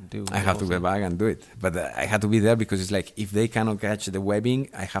back and do it. I have to go back and do it, but I had to be there because it's like if they cannot catch the webbing,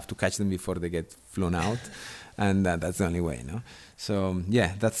 I have to catch them before they get flown out, and that's the only way. So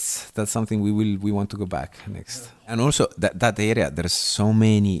that's something we want to go back next. And also that area, there's so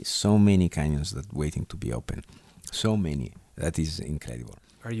many canyons that waiting to be open. So many. That is incredible.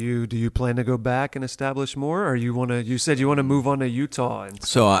 Do you plan to go back and establish more, or you said you want to move on to Utah?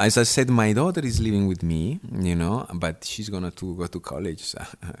 So as I said, my daughter is living with me, but she's gonna go to college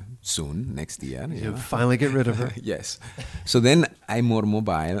soon, next year. You finally get rid of her. Yes. So then I'm more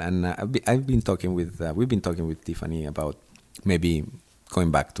mobile, and we've been talking with Tiffany about maybe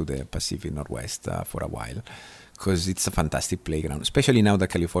going back to the Pacific Northwest for a while, because it's a fantastic playground, especially now that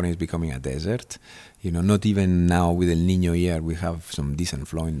California is becoming a desert. Not even now with El Nino here, we have some decent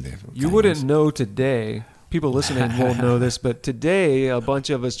flow in there. You wouldn't know today. People listening won't know this, but today a bunch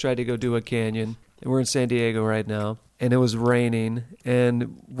of us tried to go do a canyon. And we're in San Diego right now, and it was raining.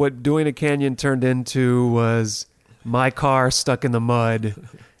 And what doing a canyon turned into was my car stuck in the mud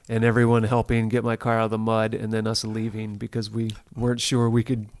and everyone helping get my car out of the mud, and then us leaving because we weren't sure we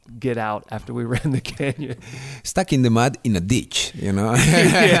could get out after we ran the canyon. Stuck in the mud in a ditch,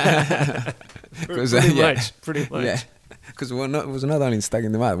 Yeah. Pretty much. Yeah. Because it was not only stuck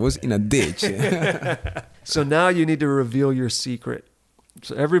in the mud, it was in a ditch. So now you need to reveal your secret.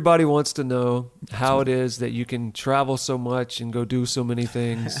 So everybody wants to know how it is that you can travel so much and go do so many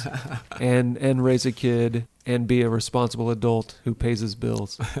things and raise a kid and be a responsible adult who pays his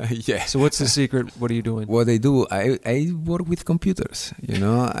bills. Yeah. So what's the secret? What are you doing? What I do, I work with computers,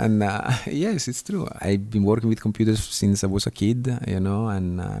 and yes, it's true. I've been working with computers since I was a kid, and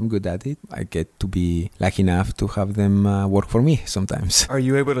I'm good at it. I get to be lucky enough to have them work for me sometimes. Are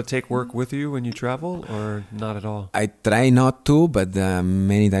you able to take work with you when you travel or not at all? I try not to, but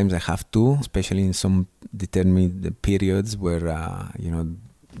many times I have to, especially in some determined periods where,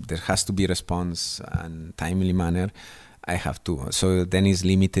 there has to be response and timely manner. I have to. So then it's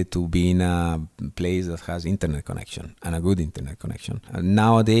limited to be in a place that has internet connection and a good internet connection.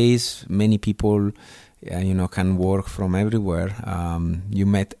 Nowadays, many people, can work from everywhere. You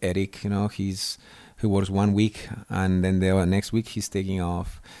met Eric, he works 1 week and then the next week he's taking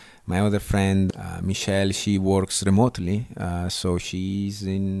off. My other friend, Michelle, she works remotely. So she's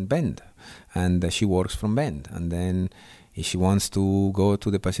in Bend and she works from Bend. And then if she wants to go to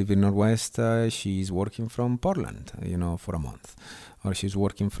the Pacific Northwest, she's working from Portland, for a month. Or she's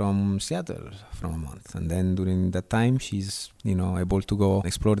working from Seattle for a month. And then during that time, she's, able to go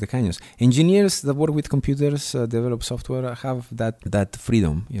explore the canyons. Engineers that work with computers, develop software, have that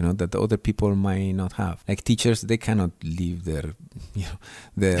freedom, that other people might not have. Like teachers, they cannot leave their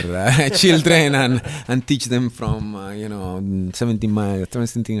children and teach them from,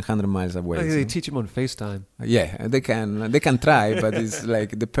 1,700 miles away. Oh, they teach them on FaceTime. Yeah, they can try, but it's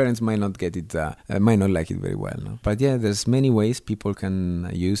like the parents might not get it, might not like it very well. No? But yeah, there's many ways people can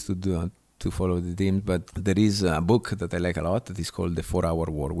use to follow the dreams, but there is a book that I like a lot that is called The 4-Hour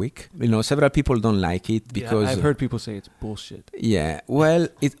Workweek. Several people don't like it because... Yeah, I've heard people say it's bullshit. Yeah, well,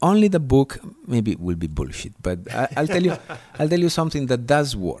 it's only the book, maybe it will be bullshit, but I'll tell you something that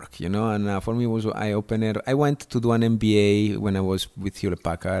does work, and for me it was an eye-opener. I went to do an MBA when I was with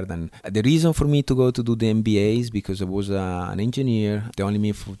Hewlett-Packard, and the reason for me to go to do the MBA is because I was an engineer. The only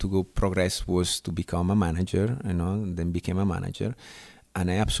way to go progress was to become a manager, then became a manager. And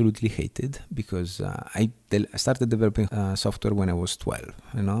I absolutely hated because I started developing software when I was 12,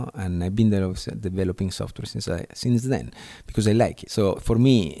 and I've been developing software since then because I like it. So for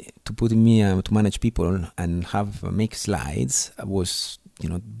me, to put me to manage people and make slides was,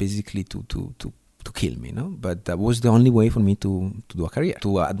 basically to kill me, But that was the only way for me to do a career,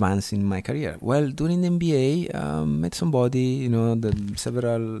 to advance in my career. Well, during the MBA, met somebody,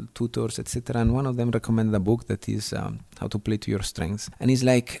 several tutors, etc. And one of them recommended a book that is How to Play to Your Strengths. And it's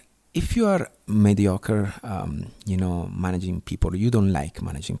like, if you are mediocre, managing people, you don't like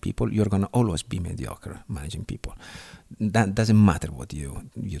managing people, you're going to always be mediocre managing people. That doesn't matter what you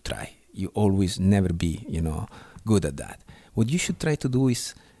try. You always never be, good at that. What you should try to do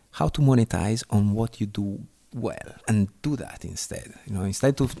is how to monetize on what you do well, and do that instead.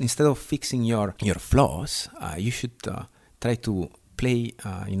 Instead of fixing your flaws, you should try to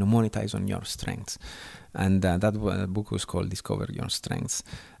monetize on your strengths. And that book was called Discover Your Strengths.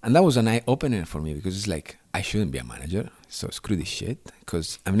 And that was an eye-opener for me because it's like, I shouldn't be a manager, so screw this shit,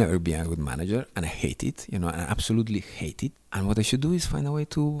 because I've never been a good manager, and I hate it, and I absolutely hate it. And what I should do is find a way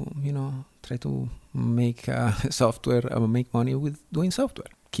to, try to make software, make money with doing software.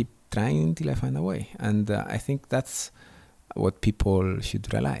 Keep trying until I find a way. And I think that's what people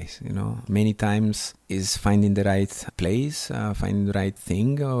should realize, Many times is finding the right place, finding the right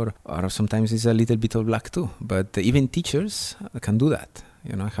thing, or sometimes it's a little bit of luck too. But even teachers can do that.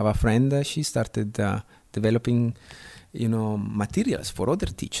 I have a friend, she started developing, materials for other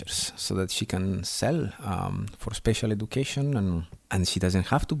teachers so that she can sell for special education, and she doesn't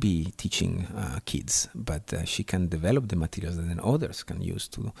have to be teaching kids, but she can develop the materials that then others can use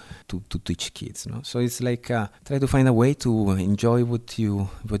to teach kids. So it's like try to find a way to enjoy what you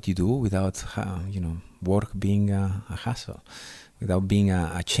do without work being a hassle, without being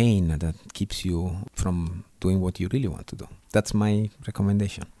a chain that keeps you from doing what you really want to do. That's my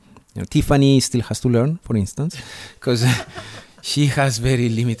recommendation. Tiffany still has to learn, for instance, because She has very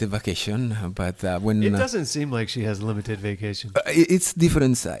limited vacation, but when... It doesn't seem like she has limited vacation. It's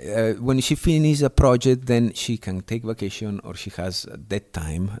different. When she finishes a project, then she can take vacation, or she has that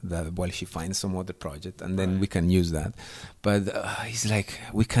time while she finds some other project, and then we can use that. But it's like,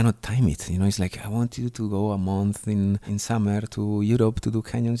 we cannot time it. It's like, I want you to go a month in summer to Europe to do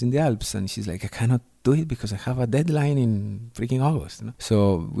canyons in the Alps. And she's like, I cannot do it because I have a deadline in freaking August.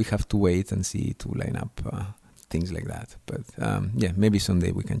 So we have to wait and see to line up things like that. But maybe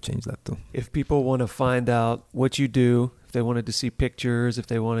someday we can change that too. If people want to find out what you do, if they wanted to see pictures, if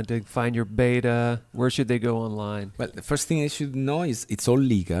they wanted to find your beta, where should they go online? Well, the first thing they should know is it's all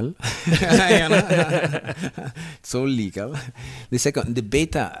legal. It's all legal. The second, the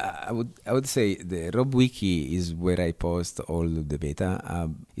beta, I would say the Rob Wiki is where I post all of the beta.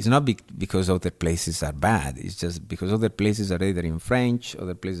 It's not because other places are bad. It's just because other places are either in French,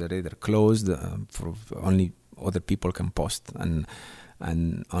 other places are either closed for only other people can post, and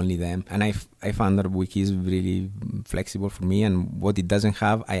only them. And I found that Wiki is really flexible for me, and what it doesn't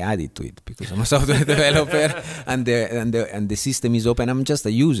have, I add it to it because I'm a software developer, and the system is open. I'm just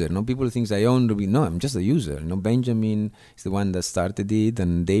a user. No, people think I own Ruby. No, I'm just a user. Benjamin is the one that started it,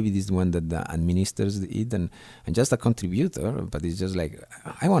 and David is the one that administers it, and just a contributor. But it's just like,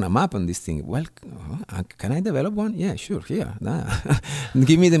 I want a map on this thing. Well, can I develop one? Yeah, sure. Here,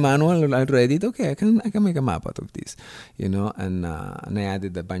 give me the manual. I read it. Okay, I can make a map out of this. And I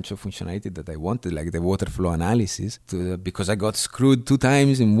added a bunch of functionality that I wanted, like the water flow analysis, because I got screwed 2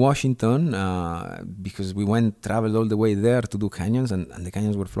 times in Washington because we traveled all the way there to do canyons, and the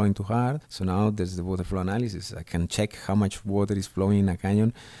canyons were flowing too hard. So now there's the water flow analysis. I can check how much water is flowing in a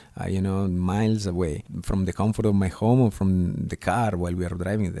canyon, miles away from the comfort of my home or from the car while we are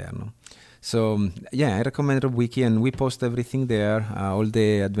driving there. No? So, I recommend Rob Wiki, and we post everything there, all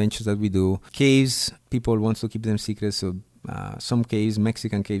the adventures that we do. Caves, people want to keep them secret, so some caves,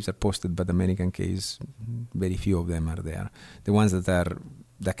 Mexican caves, are posted, but American caves, very few of them are there. The ones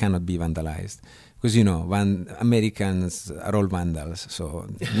that cannot be vandalized, because Americans are all vandals, so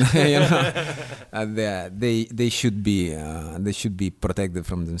they should be protected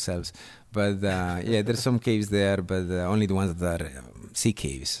from themselves. But there's some caves there, but only the ones that are sea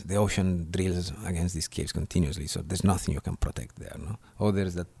caves. The ocean drills against these caves continuously, so there's nothing you can protect there. No,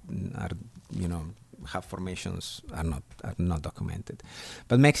 others that are have formations are not documented.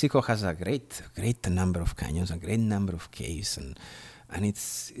 But Mexico has a great number of canyons, a great number of caves, and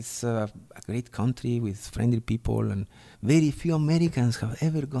it's a great country with friendly people, and very few Americans have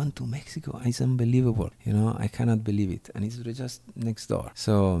ever gone to Mexico. It's unbelievable. I cannot believe it, and it's just next door.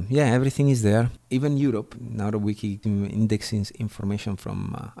 So everything is there. Even Europe, now the Wiki indexing information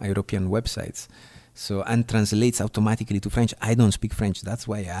from European websites. So, and translates automatically to French. I don't speak French. That's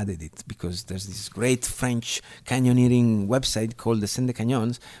why I added it, because there's this great French canyoneering website called Descend des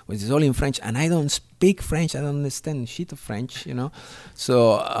Canyons, which is all in French, and I don't speak French. I don't understand shit of French,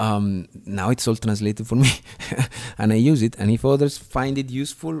 So now it's all translated for me, and I use it. And if others find it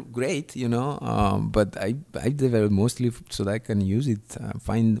useful, great, But I develop mostly so that I can use it.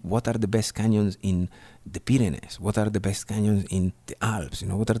 Find what are the best canyons in the Pyrenees, what are the best canyons in the Alps,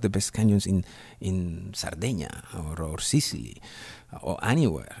 what are the best canyons in Sardinia or Sicily or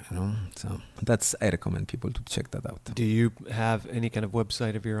anywhere, So I recommend people to check that out. Do you have any kind of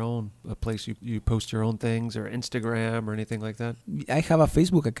website of your own, a place you post your own things, or Instagram or anything like that? I have a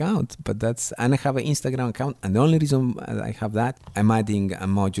Facebook account, and I have an Instagram account, and the only reason I have that, I'm adding a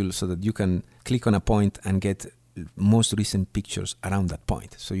module so that you can click on a point and get most recent pictures around that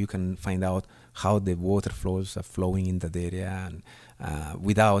point, so you can find out how the water flows are flowing in that area, and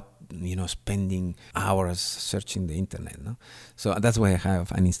without spending hours searching the internet. No? So that's why I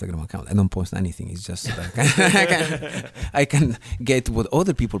have an Instagram account. I don't post anything. It's just I can get what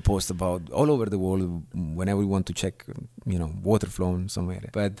other people post about all over the world whenever we want to check water flow in somewhere.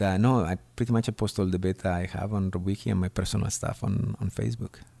 But no, I pretty much post all the beta I have on RobWiki and my personal stuff on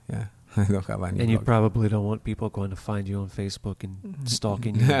Facebook. Yeah. I don't have any. And you probably don't want people going to find you on Facebook and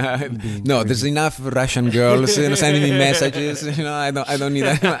stalking you. No, there's enough Russian girls sending me messages. I don't need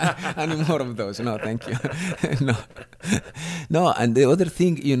any more of those. No, thank you. No. And the other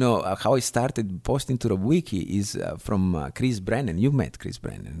thing, how I started posting to RobWiki is from Chris Brennan. You met Chris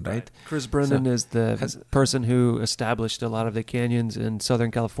Brennan, right? Chris Brennan is the person who established a lot of the canyons in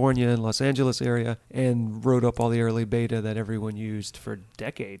Southern California and Los Angeles area, and wrote up all the early beta that everyone used for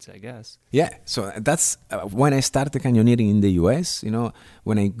decades, I guess. Yeah, so that's when I started canyoneering in the US.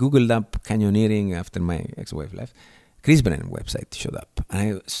 When I Googled up canyoneering after my ex-wife left, Chris Brennan website showed up, and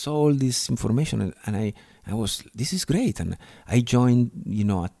I saw all this information, and I This is great. And I joined,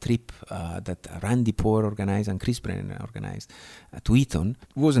 a trip that Randy Poor organized and Chris Brennan organized to Eton.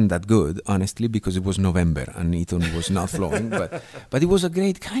 It wasn't that good, honestly, because it was November and Eton was not flowing. But it was a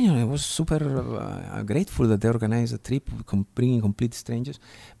great canyon. I was super grateful that they organized a trip bringing complete strangers.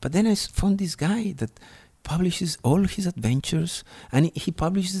 But then I found this guy that publishes all his adventures, and he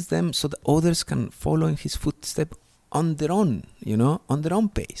publishes them so that others can follow in his footsteps on their own, on their own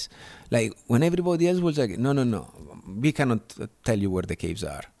pace. Like when everybody else was like, no, we cannot tell you where the caves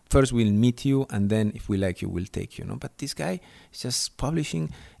are. First we'll meet you, and then if we like you, we'll take you. But this guy is just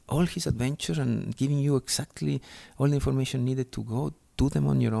publishing all his adventures and giving you exactly all the information needed to go do them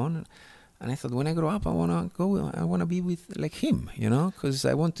on your own. And I thought, when I grow up, I want to be with like him, because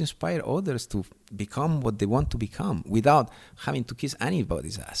I want to inspire others to become what they want to become without having to kiss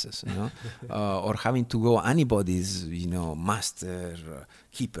anybody's asses, or having to go anybody's, master,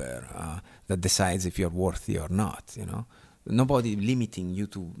 keeper that decides if you're worthy or not, Nobody limiting you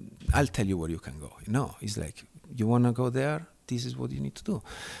to, I'll tell you where you can go. No, it's like, you want to go there? This is what you need to do.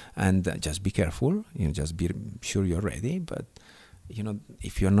 And just be careful, just be sure you're ready, but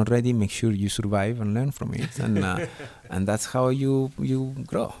if you're not ready, make sure you survive and learn from it, and that's how you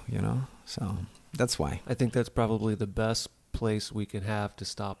grow. So that's why. I think that's probably the best place we can have to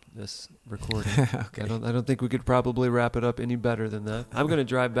stop this recording. Okay. I don't think we could probably wrap it up any better than that. I'm going to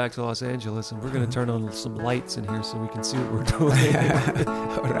drive back to Los Angeles, and we're going to turn on some lights in here so we can see what we're doing.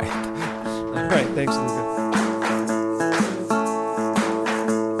 All right. Thanks, Luca.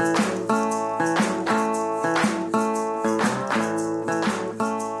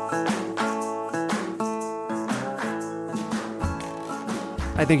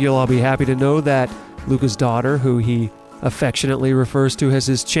 I think you'll all be happy to know that Luca's daughter, who he affectionately refers to as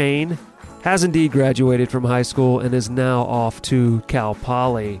his chain, has indeed graduated from high school and is now off to Cal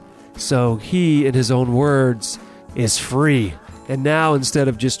Poly. So he, in his own words, is free. And now, instead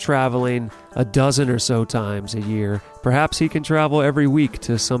of just traveling a dozen or so times a year, perhaps he can travel every week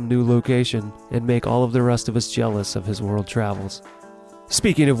to some new location and make all of the rest of us jealous of his world travels.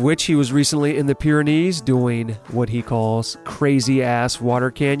 Speaking of which, he was recently in the Pyrenees doing what he calls crazy-ass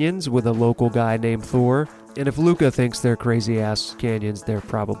water canyons with a local guy named Thor. And if Luca thinks they're crazy-ass canyons, they're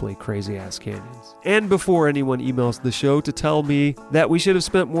probably crazy-ass canyons. And before anyone emails the show to tell me that we should have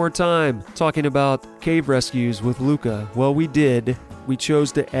spent more time talking about cave rescues with Luca, well, we did. We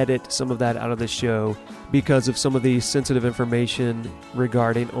chose to edit some of that out of the show because of some of the sensitive information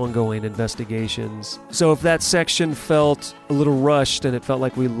regarding ongoing investigations. So if that section felt a little rushed and it felt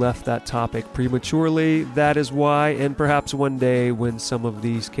like we left that topic prematurely, that is why. And perhaps one day when some of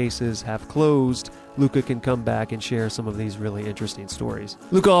these cases have closed, Luca can come back and share some of these really interesting stories.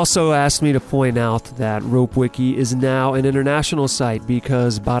 Luca also asked me to point out that RopeWiki is now an international site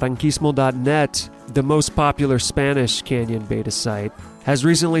because Barranquismo.net, the most popular Spanish canyon beta site, has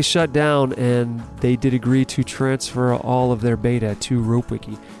recently shut down, and they did agree to transfer all of their beta to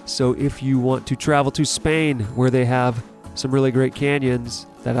RopeWiki. So if you want to travel to Spain, where they have some really great canyons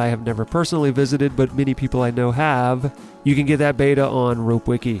that I have never personally visited, but many people I know have, you can get that beta on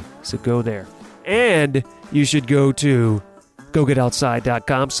RopeWiki. So go there. And you should go to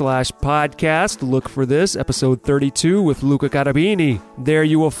GoGetOutside.com/podcast. Look for this, episode 32 with Luca Chiarabini. There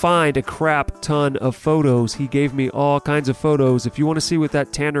you will find a crap ton of photos. He gave me all kinds of photos. If you want to see what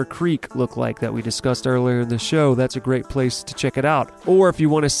that Tanner Creek looked like that we discussed earlier in the show, that's a great place to check it out. Or if you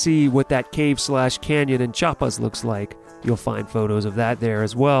want to see what that cave/canyon in Chiapas looks like, you'll find photos of that there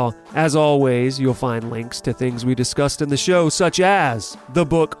as well. As always, you'll find links to things we discussed in the show, such as the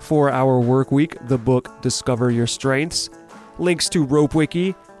book 4 Hour Work Week, the book Discover Your Strengths, links to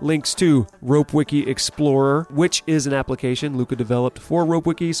RopeWiki, links to RopeWiki Explorer, which is an application Luca developed for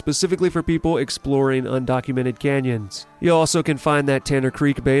RopeWiki specifically for people exploring undocumented canyons. You also can find that Tanner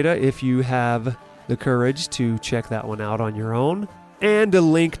Creek beta if you have the courage to check that one out on your own. And a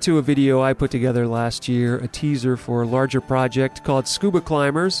link to a video I put together last year, a teaser for a larger project called Scuba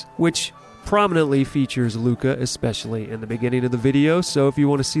Climbers, which prominently features Luca, especially in the beginning of the video. So if you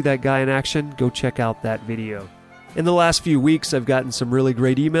want to see that guy in action, go check out that video. In the last few weeks, I've gotten some really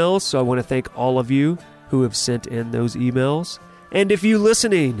great emails, so I want to thank all of you who have sent in those emails. And if you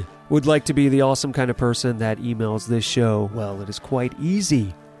listening would like to be the awesome kind of person that emails this show, well, it is quite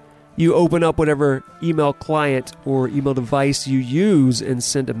easy. You open up whatever email client or email device you use and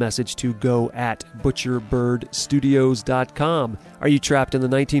send a message to go@butcherbirdstudios.com. Are you trapped in the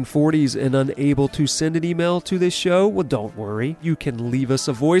 1940s and unable to send an email to this show? Well, don't worry. You can leave us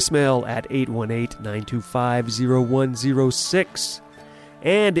a voicemail at 818-925-0106.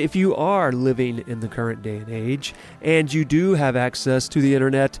 And if you are living in the current day and age, and you do have access to the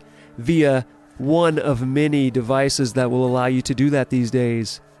internet via one of many devices that will allow you to do that these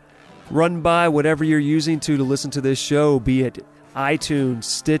days. Run by whatever you're using to listen to this show, be it iTunes,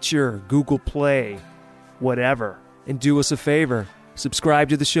 Stitcher, Google Play, whatever. And do us a favor. Subscribe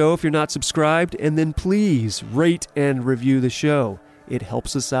to the show if you're not subscribed, and then please rate and review the show. It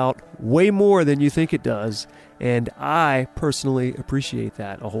helps us out way more than you think it does, and I personally appreciate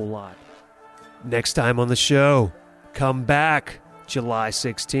that a whole lot. Next time on the show, come back July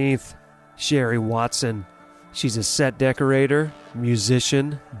 16th, Sherry Watson. She's a set decorator,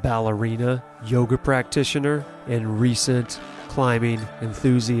 musician, ballerina, yoga practitioner, and recent climbing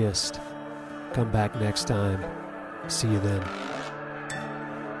enthusiast. Come back next time. See you then.